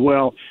go as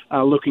well.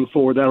 Looking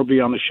forward, that'll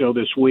be on the show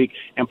this week.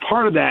 And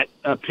part of that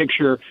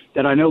picture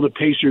that I know the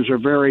Pacers are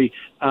very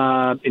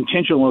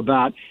intentional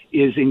about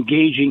is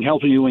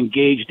helping to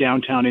engage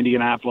downtown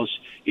Indianapolis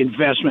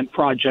investment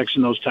projects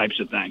and those types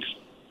of things.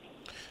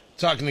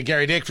 Talking to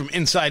Gary Dick from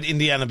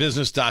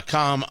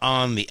InsideIndianaBusiness.com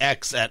on the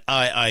X at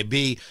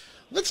IIB.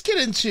 Let's get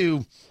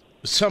into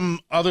some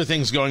other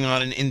things going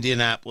on in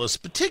Indianapolis,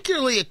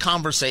 particularly a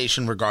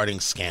conversation regarding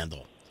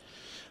scandal.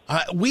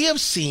 We have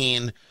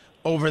seen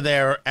over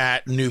there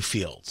at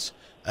Newfields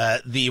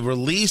the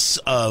release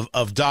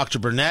of Dr.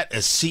 Burnett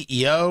as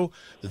CEO,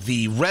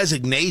 the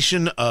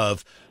resignation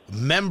of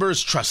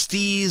members,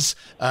 trustees,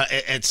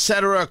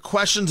 etc.,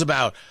 questions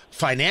about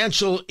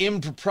financial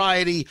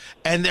impropriety,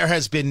 and there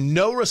has been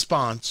no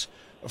response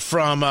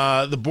from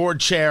the board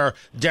chair,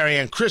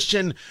 Darianne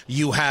Christian.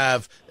 You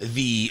have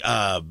the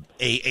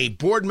a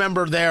board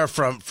member there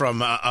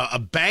from a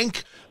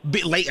bank,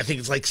 I think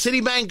it's like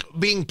Citibank,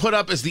 being put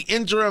up as the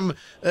interim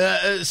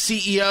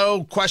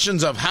CEO.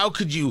 Questions of how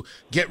could you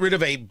get rid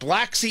of a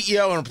black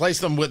CEO and replace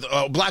them with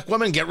a black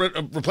woman,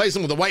 replace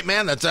them with a white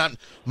man? That's not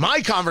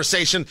my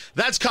conversation.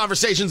 That's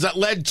conversations that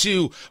led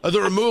to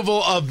the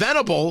removal of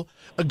Venable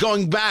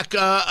going back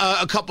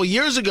a couple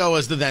years ago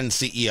as the then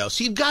CEO.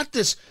 So you've got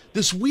this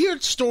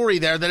weird story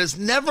there that has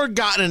never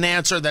gotten an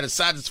answer that has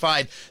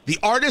satisfied the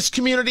artist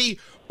community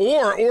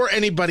or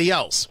anybody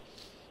else.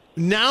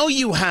 Now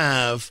you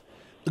have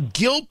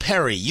Gil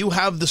Perry. You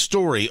have the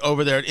story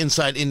over there at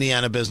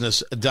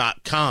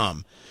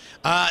InsideIndianaBusiness.com.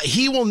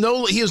 He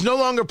is no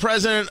longer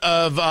president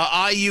of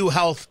IU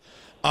Health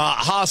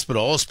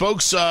Hospital. A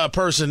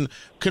spokesperson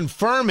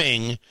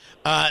confirming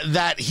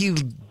that he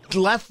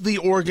left the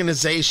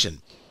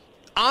organization.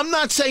 I'm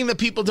not saying that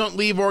people don't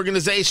leave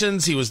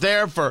organizations. He was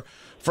there for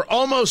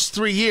almost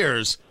 3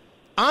 years.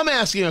 I'm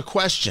asking a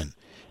question.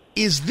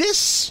 Is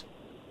this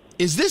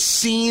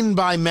seen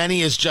by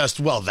many as just,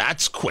 well,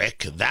 that's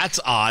quick, that's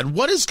odd?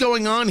 What is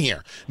going on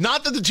here?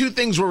 Not that the two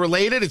things were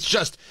related. It's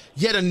just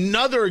yet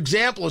another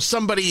example of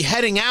somebody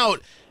heading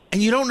out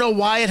and you don't know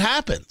why it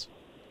happened.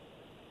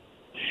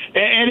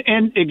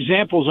 And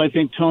examples, I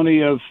think,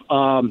 Tony, of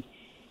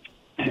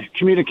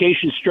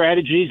communication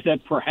strategies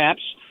that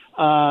perhaps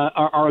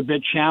are a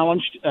bit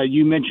challenged.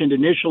 You mentioned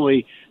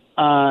initially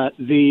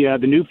the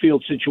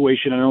Newfield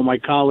situation. I know my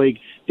colleague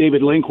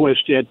David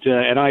Lindquist at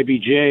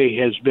IBJ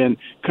has been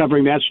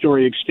covering that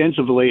story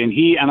extensively, and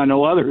he and I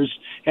know others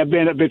have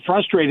been a bit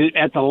frustrated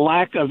at the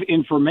lack of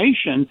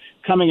information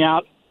coming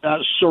out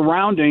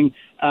surrounding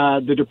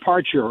the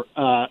departure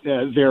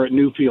there at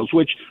Newfields,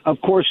 which,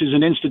 of course, is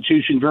an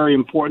institution very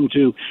important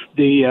to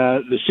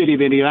the city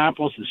of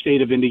Indianapolis, the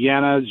state of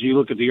Indiana, as you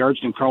look at the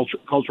arts and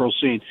cultural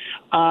scene.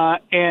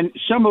 And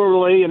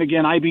similarly, and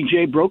again,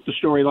 IBJ broke the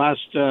story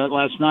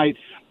last night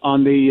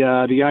on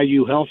the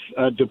IU Health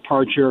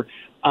departure,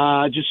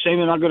 just saying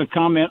they're not going to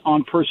comment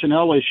on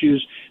personnel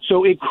issues.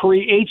 So it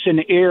creates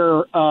an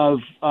air of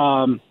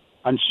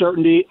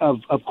uncertainty, of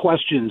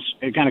questions.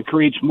 It kind of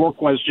creates more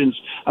questions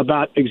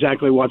about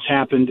exactly what's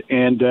happened,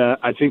 and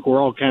I think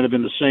we're all kind of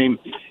in the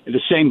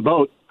same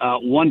boat,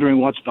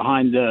 wondering what's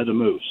behind the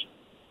moves.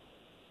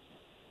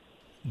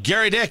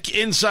 Gary Dick,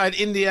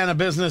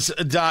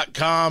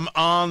 InsideIndianaBusiness.com,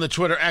 on the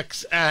Twitter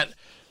X at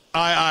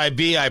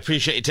IIB. I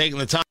appreciate you taking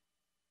the time.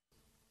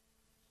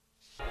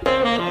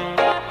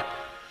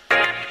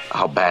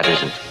 How bad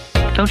is it?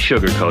 Don't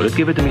sugarcoat it.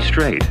 Give it to me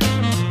straight.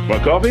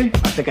 Want coffee?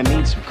 I think I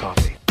need some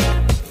coffee.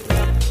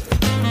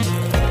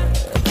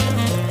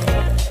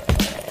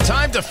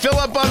 Time to fill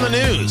up on the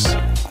news.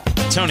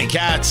 Tony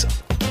Katz,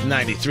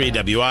 93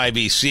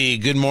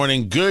 WIBC. Good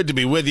morning. Good to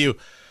be with you.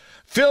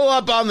 Fill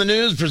up on the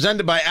news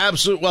presented by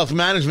Absolute Wealth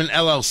Management,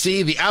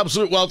 LLC, the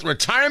Absolute Wealth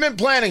Retirement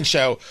Planning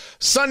Show,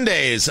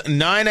 Sundays,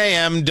 9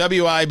 a.m.,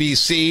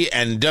 WIBC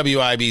and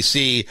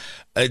WIBC.com.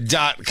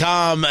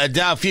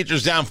 Dow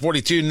futures down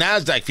 42,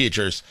 NASDAQ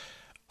futures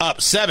up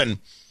 7.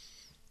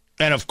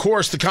 And, of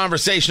course, the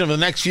conversation of the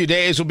next few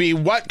days will be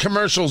what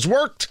commercials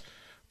worked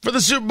for the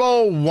Super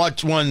Bowl,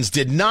 what ones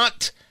did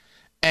not,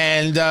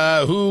 and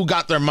who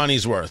got their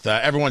money's worth.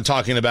 Everyone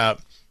talking about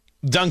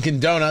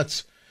Dunkin'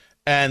 Donuts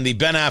and the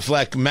Ben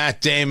Affleck,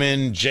 Matt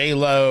Damon,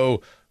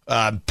 J-Lo,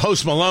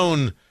 Post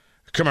Malone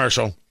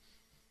commercial.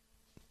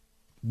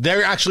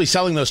 They're actually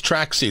selling those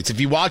tracksuits. If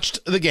you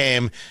watched the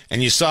game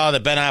and you saw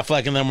that Ben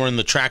Affleck and them were in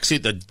the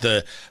tracksuit,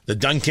 the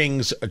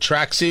Dunkings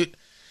tracksuit,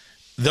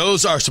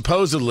 those are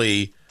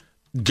supposedly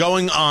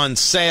going on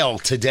sale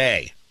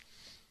today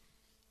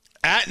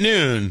at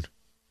noon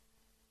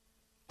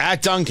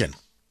at Dunkin'.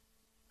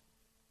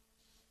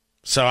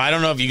 So I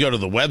don't know if you go to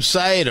the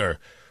website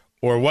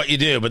or what you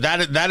do, but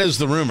that is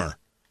the rumor,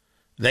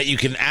 that you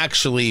can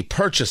actually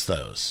purchase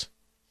those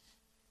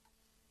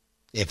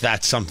if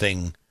that's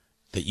something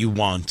that you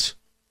want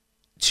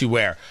to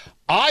wear.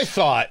 I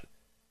thought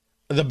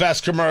the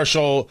best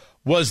commercial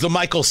was the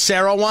Michael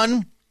Cera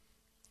one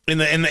in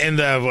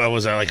the what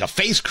was there, like a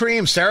face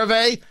cream,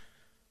 CeraVe?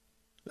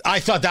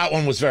 I thought that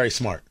one was very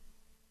smart.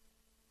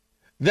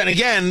 Then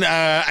again,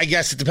 I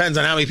guess it depends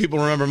on how many people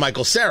remember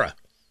Michael Cera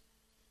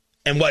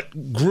and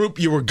what group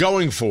you were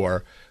going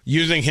for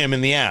using him in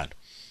the ad.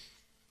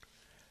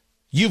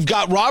 You've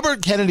got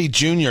Robert Kennedy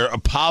Jr.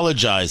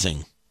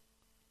 apologizing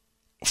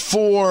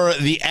for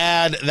the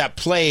ad that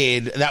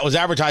played that was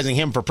advertising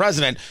him for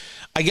president.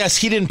 I guess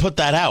he didn't put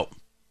that out.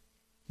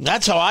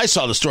 That's how I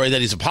saw the story, that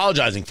he's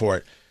apologizing for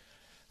it.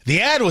 The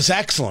ad was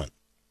excellent.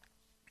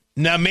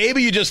 Now,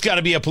 maybe you just got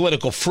to be a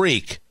political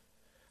freak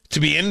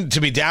to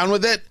be down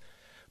with it.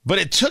 But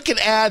it took an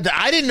ad that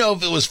I didn't know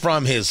if it was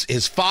from his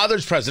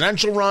father's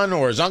presidential run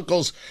or his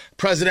uncle's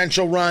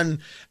presidential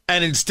run,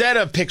 and instead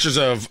of pictures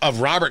of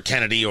Robert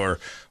Kennedy or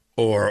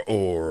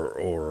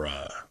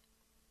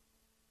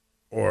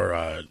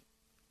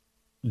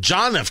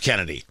John F.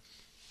 Kennedy,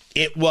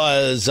 it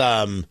was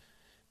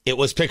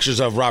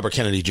pictures of Robert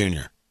Kennedy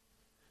Jr.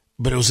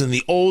 But it was in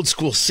the old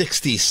school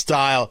 60s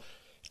style.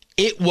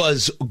 It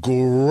was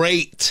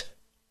great.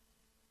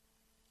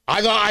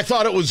 I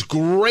thought it was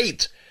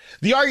great.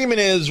 The argument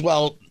is,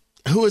 well,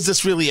 who is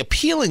this really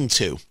appealing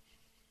to?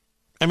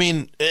 I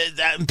mean,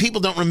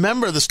 people don't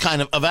remember this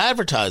kind of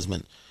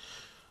advertisement.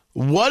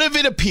 What if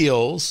it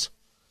appeals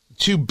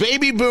to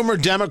baby boomer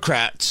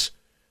Democrats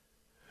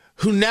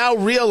who now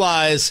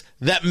realize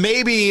that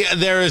maybe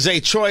there is a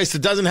choice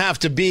that doesn't have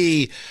to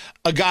be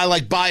a guy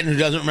like Biden who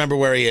doesn't remember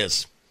where he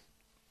is.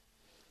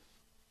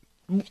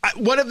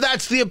 What if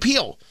that's the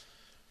appeal?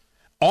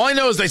 All I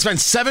know is they spent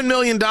 $7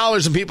 million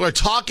and people are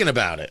talking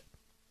about it.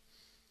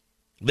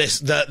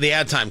 The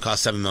ad time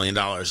cost $7 million.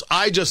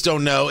 I just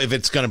don't know if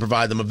it's going to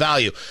provide them a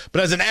value.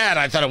 But as an ad,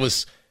 I thought it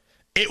was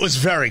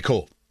very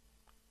cool.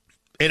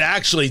 It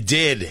actually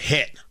did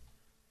hit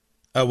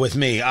with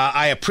me.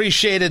 I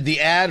appreciated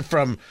the ad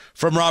from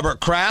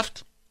Robert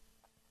Kraft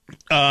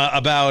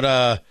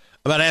about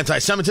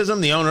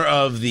anti-Semitism, the owner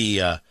of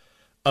the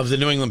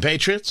New England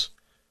Patriots,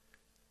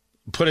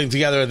 putting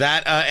together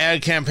that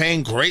ad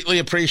campaign. Greatly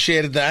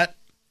appreciated that.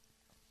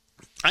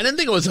 I didn't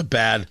think it was a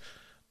bad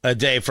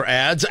day for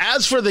ads.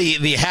 As for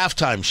the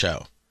halftime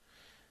show,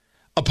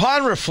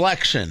 upon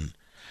reflection,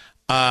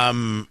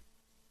 I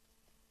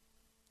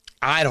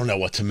don't know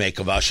what to make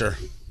of Usher.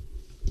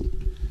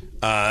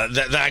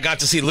 That I got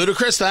to see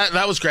Ludacris.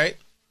 That was great.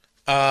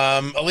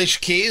 Alicia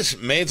Keys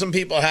made some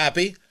people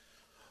happy.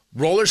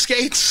 Roller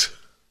skates.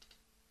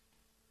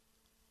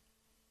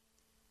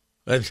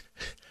 All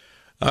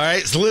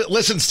right, so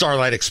listen,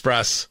 Starlight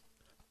Express.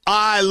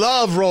 I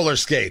love roller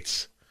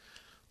skates.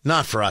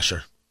 Not for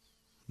Usher.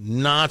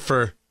 Not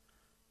for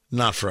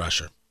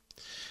Usher.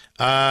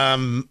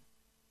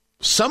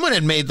 Someone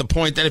had made the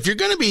point that if you're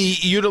going to be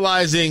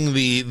utilizing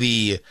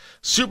the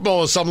Super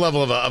Bowl as some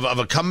level of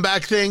a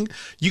comeback thing,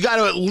 you got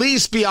to at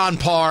least be on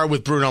par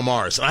with Bruno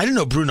Mars. And I didn't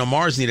know Bruno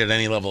Mars needed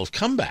any level of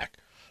comeback.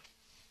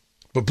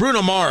 But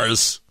Bruno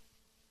Mars,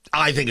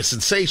 I think, is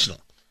sensational.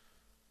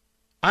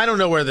 I don't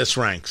know where this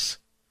ranks.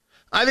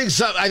 I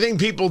think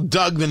people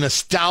dug the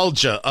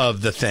nostalgia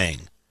of the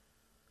thing.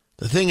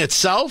 The thing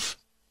itself,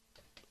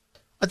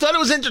 I thought it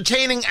was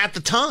entertaining at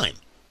the time.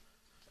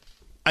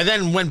 I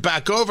then went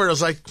back over it. I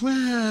was like,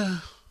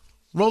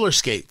 roller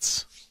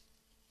skates.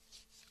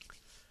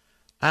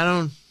 I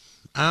don't.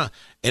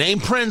 It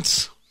ain't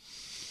Prince.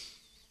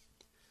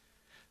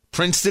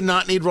 Prince did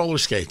not need roller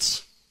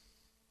skates.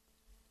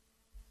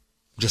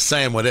 Just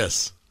saying what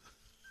is.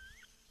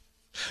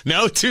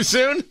 No, too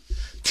soon?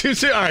 Too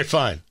soon? All right,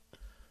 fine.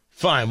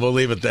 Fine, we'll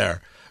leave it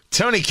there.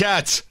 Tony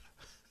Katz,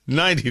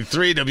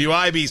 93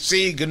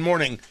 WIBC. Good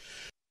morning.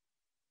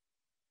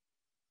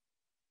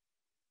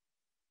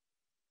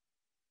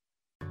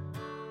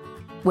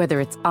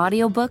 Whether it's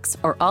audiobooks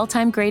or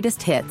all-time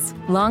greatest hits,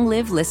 long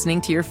live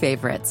listening to your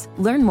favorites.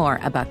 Learn more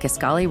about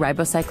Kisqali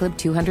Ribociclib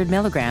 200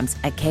 milligrams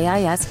at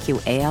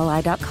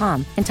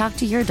KISQALI.com and talk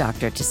to your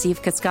doctor to see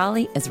if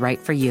Kisqali is right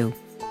for you.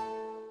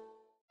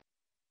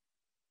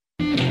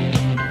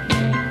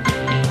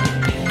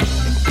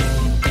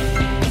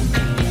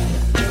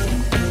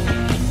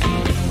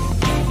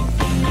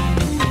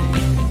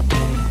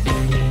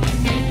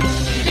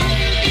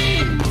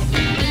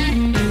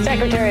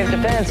 Secretary of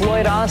Defense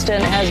Lloyd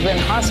Austin has been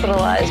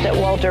hospitalized at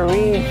Walter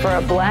Reed for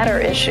a bladder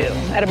issue.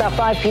 At about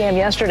 5 p.m.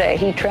 yesterday,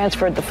 he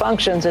transferred the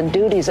functions and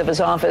duties of his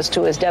office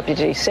to his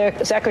Deputy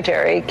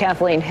Secretary,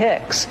 Kathleen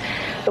Hicks.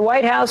 The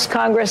White House,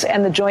 Congress,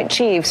 and the Joint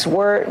Chiefs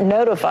were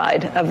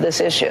notified of this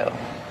issue.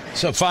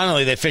 So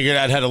finally, they figured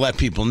out how to let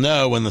people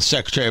know when the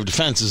Secretary of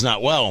Defense is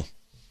not well.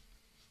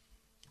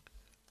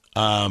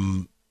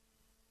 The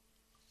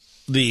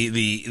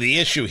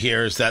issue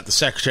here is that the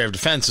Secretary of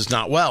Defense is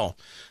not well.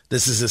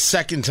 This is his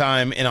second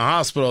time in a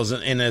hospital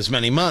in as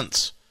many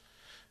months.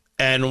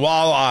 And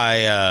while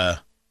I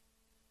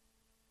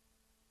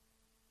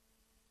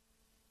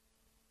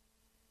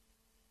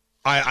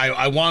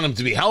want him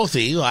to be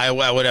healthy, I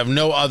would have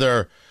no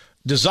other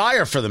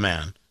desire for the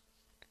man.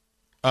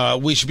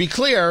 We should be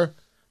clear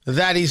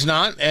that he's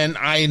not. And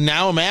I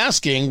now am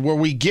asking, were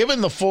we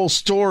given the full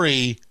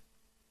story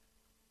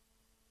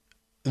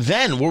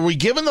then? Were we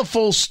given the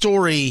full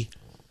story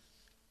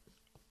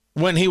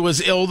when he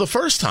was ill the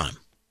first time?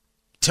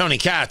 Tony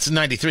Katz,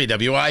 93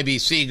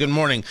 WIBC. Good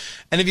morning.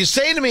 And if you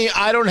say to me,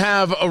 I don't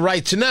have a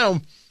right to know,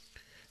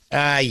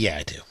 yeah,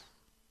 I do.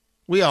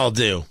 We all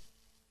do.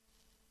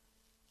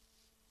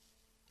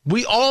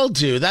 We all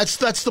do. That's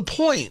the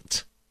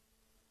point.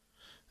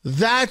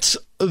 That's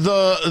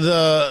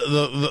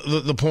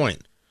the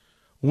point.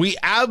 We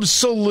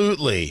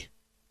absolutely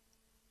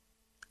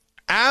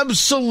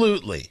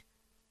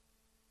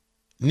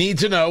need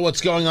to know what's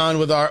going on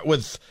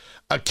with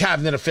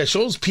cabinet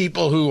officials,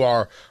 people who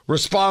are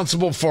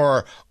responsible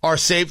for our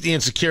safety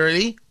and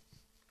security.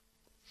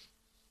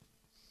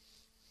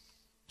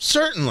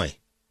 Certainly.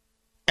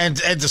 And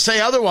to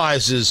say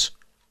otherwise is,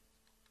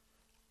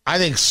 I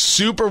think,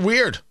 super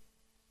weird.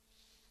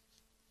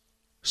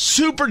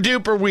 Super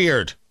duper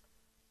weird.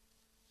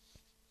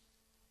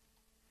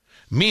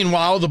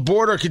 Meanwhile, the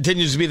border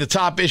continues to be the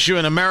top issue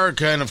in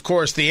America. And of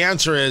course, the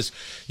answer is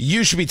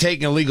you should be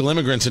taking illegal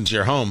immigrants into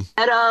your home.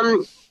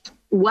 And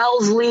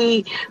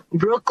Wellesley,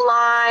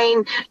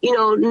 Brookline,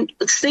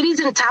 cities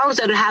and towns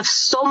that have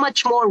so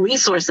much more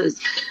resources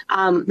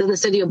than the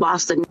city of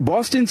Boston.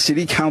 Boston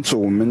City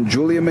Councilwoman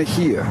Julia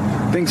Mejia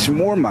thinks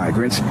more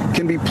migrants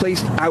can be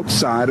placed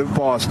outside of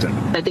Boston.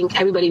 I think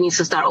everybody needs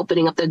to start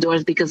opening up their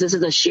doors because this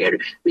is a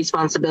shared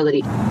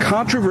responsibility.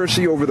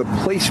 Controversy over the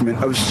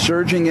placement of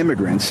surging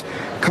immigrants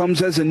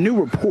comes as a new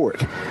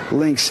report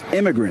links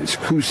immigrants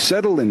who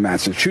settle in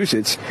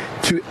Massachusetts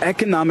to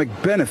economic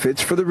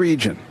benefits for the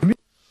region.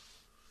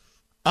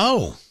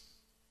 Oh,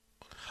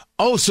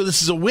 so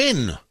this is a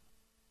win.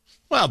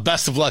 Well,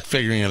 best of luck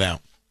figuring it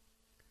out.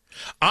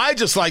 I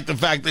just like the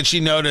fact that she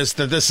noticed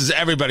that this is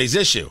everybody's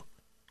issue,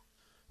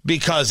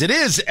 because it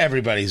is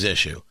everybody's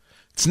issue.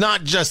 It's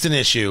not just an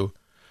issue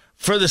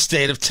for the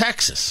state of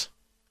Texas.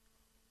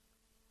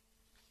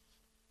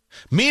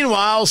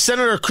 Meanwhile,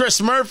 Senator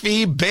Chris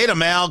Murphy, beta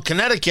male,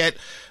 Connecticut,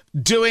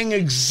 doing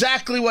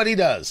exactly what he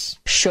does.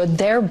 Should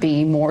there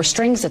be more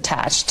strings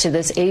attached to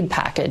this aid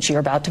package you're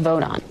about to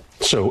vote on?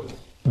 So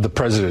the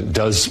president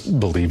does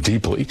believe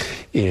deeply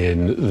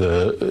in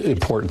the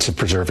importance of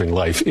preserving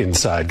life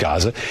inside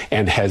Gaza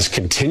and has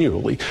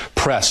continually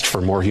pressed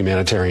for more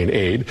humanitarian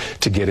aid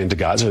to get into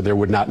Gaza. There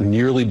would not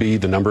nearly be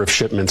the number of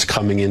shipments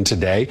coming in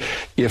today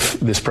if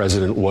this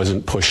president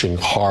wasn't pushing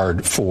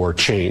hard for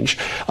change.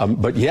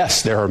 But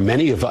yes, there are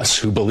many of us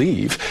who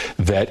believe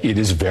that it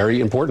is very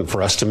important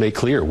for us to make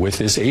clear with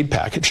this aid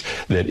package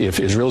that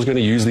if Israel is going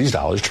to use these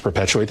dollars to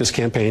perpetuate this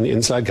campaign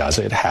inside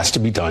Gaza, it has to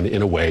be done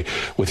in a way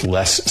with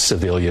less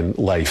civilian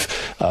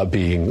life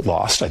being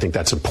lost. I think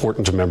that's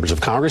important to members of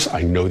Congress.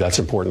 I know that's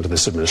important to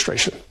this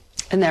administration.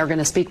 And they're going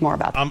to speak more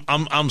about that.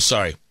 I'm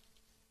sorry.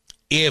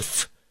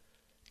 If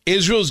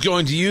Israel's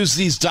going to use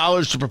these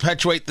dollars to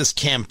perpetuate this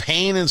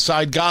campaign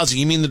inside Gaza,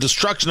 you mean the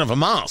destruction of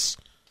Hamas?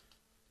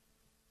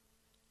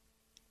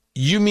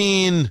 You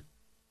mean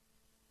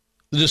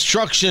the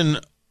destruction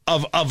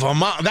of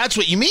Hamas? That's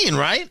what you mean,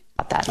 right?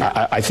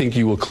 I think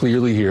you will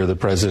clearly hear the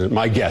president.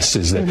 My guess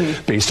is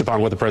that based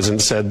upon what the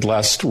president said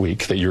last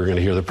week, that you're going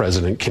to hear the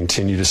president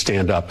continue to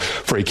stand up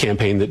for a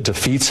campaign that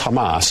defeats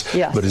Hamas,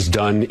 but is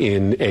done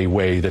in a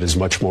way that is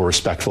much more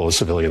respectful of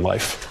civilian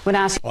life. Well,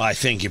 I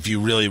think if you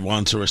really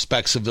want to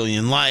respect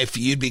civilian life,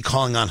 you'd be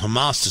calling on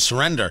Hamas to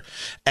surrender.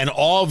 And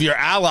all of your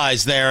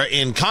allies there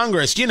in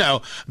Congress,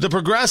 the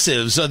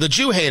progressives, the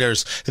Jew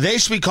haters, they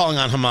should be calling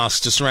on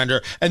Hamas to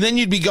surrender. And then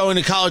you'd be going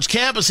to college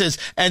campuses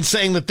and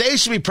saying that they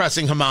should be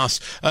pressing Hamas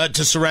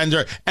to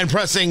surrender and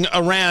pressing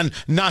Iran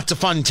not to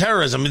fund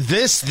terrorism.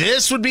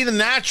 This would be the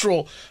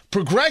natural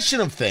progression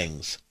of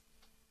things.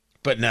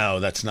 But no,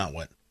 that's not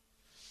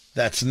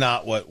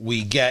what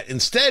we get.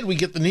 Instead, we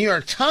get the New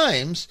York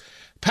Times.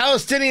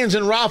 Palestinians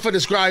in Rafah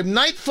describe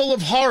night full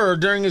of horror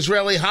during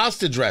Israeli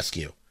hostage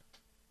rescue.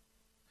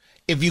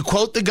 If you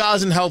quote the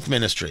Gazan Health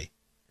Ministry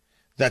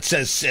that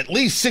says at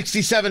least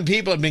 67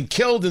 people have been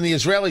killed in the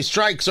Israeli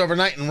strikes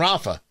overnight in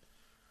Rafah,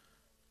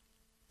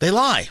 they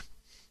lie.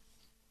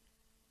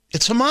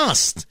 It's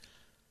Hamas.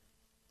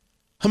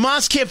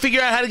 Hamas can't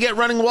figure out how to get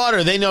running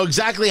water. They know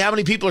exactly how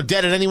many people are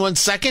dead at any one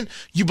second.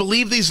 You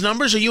believe these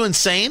numbers? Are you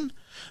insane?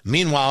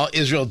 Meanwhile,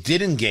 Israel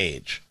did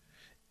engage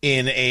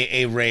in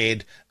a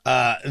raid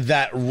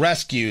that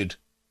rescued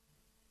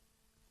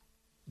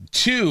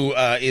two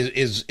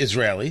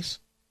Israelis.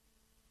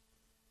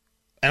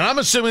 And I'm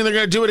assuming they're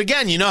going to do it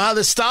again. You know how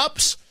this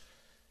stops?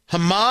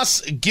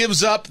 Hamas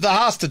gives up the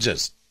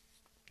hostages.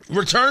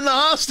 Return the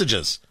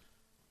hostages.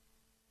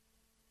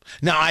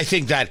 Now, I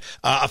think that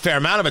a fair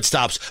amount of it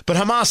stops, but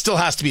Hamas still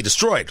has to be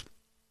destroyed.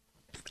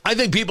 I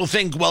think people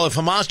think, well, if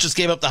Hamas just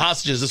gave up the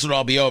hostages, this would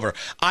all be over.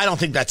 I don't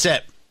think that's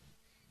it.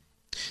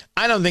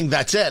 I think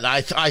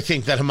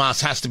that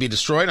Hamas has to be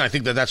destroyed, and I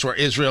think that that's where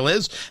Israel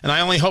is, and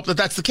I only hope that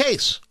that's the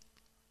case.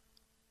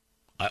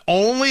 I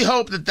only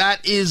hope that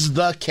that is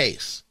the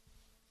case.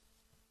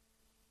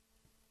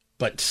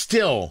 But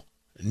still,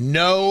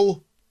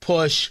 no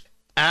push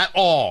at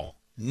all.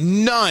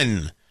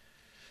 None.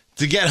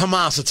 To get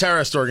Hamas, a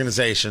terrorist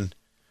organization,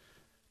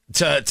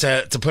 to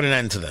put an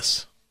end to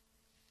this.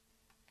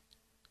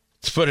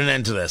 Two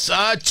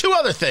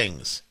other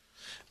things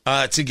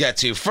to get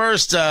to.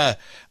 First, I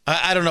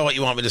don't know what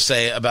you want me to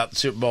say about the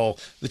Super Bowl.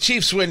 The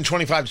Chiefs win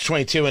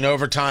 25-22 in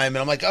overtime, and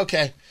I'm like,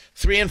 okay,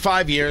 3 and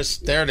 5 years.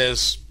 There it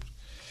is.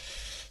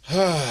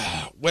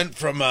 Went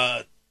from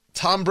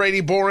Tom Brady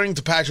boring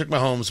to Patrick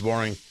Mahomes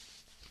boring.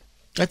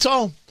 That's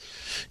all.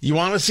 You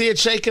want to see it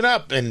shaken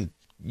up, and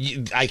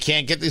I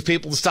can't get these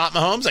people to stop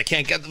Mahomes. I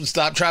can't get them to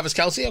stop Travis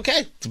Kelce.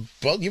 Okay,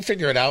 well, you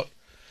figure it out.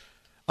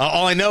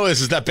 All I know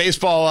is that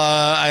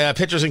baseball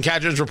pitchers and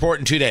catchers report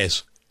in 2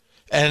 days.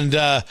 And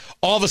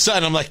all of a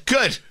sudden, I'm like,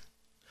 good,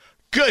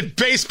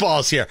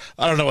 baseball's here.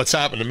 I don't know what's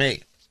happened to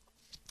me.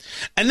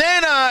 And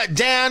then,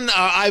 Dan,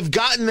 I've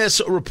gotten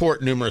this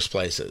report numerous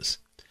places.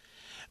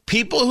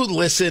 People who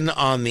listen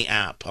on the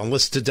app, on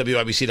listen to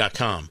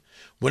WIBC.com,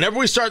 whenever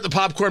we start the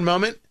popcorn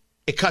moment,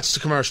 it cuts to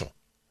commercial.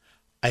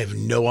 I have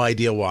no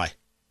idea why.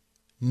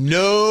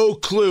 No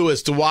clue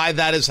as to why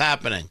that is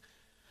happening.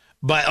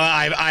 But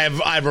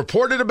I've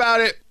reported about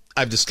it.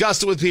 I've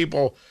discussed it with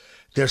people.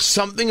 There's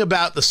something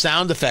about the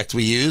sound effect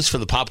we use for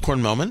the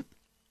popcorn moment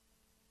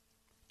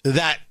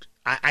that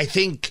I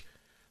think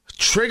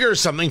triggers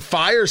something,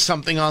 fires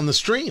something on the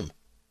stream.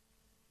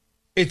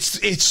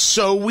 It's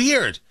so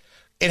weird.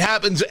 It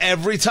happens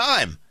every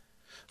time.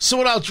 So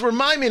what else?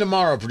 Remind me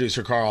tomorrow,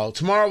 producer Carl.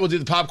 Tomorrow we'll do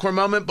the popcorn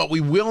moment, but we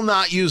will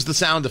not use the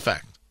sound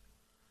effect.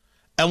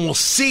 And we'll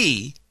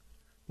see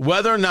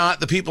whether or not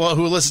the people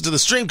who listen to the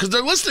stream, because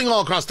they're listening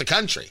all across the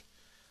country.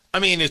 I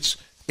mean, it's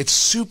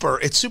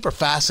super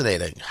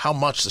fascinating how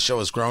much the show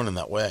has grown in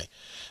that way.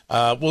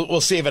 We'll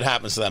see if it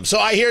happens to them. So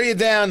I hear you,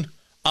 Dan.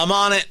 I'm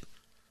on it.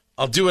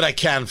 I'll do what I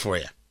can for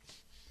you.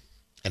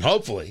 And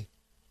hopefully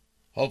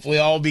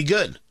all will be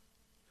good.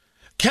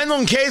 Kendall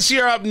and Casey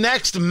are up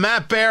next.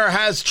 Matt Bear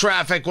has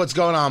traffic. What's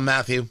going on,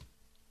 Matthew?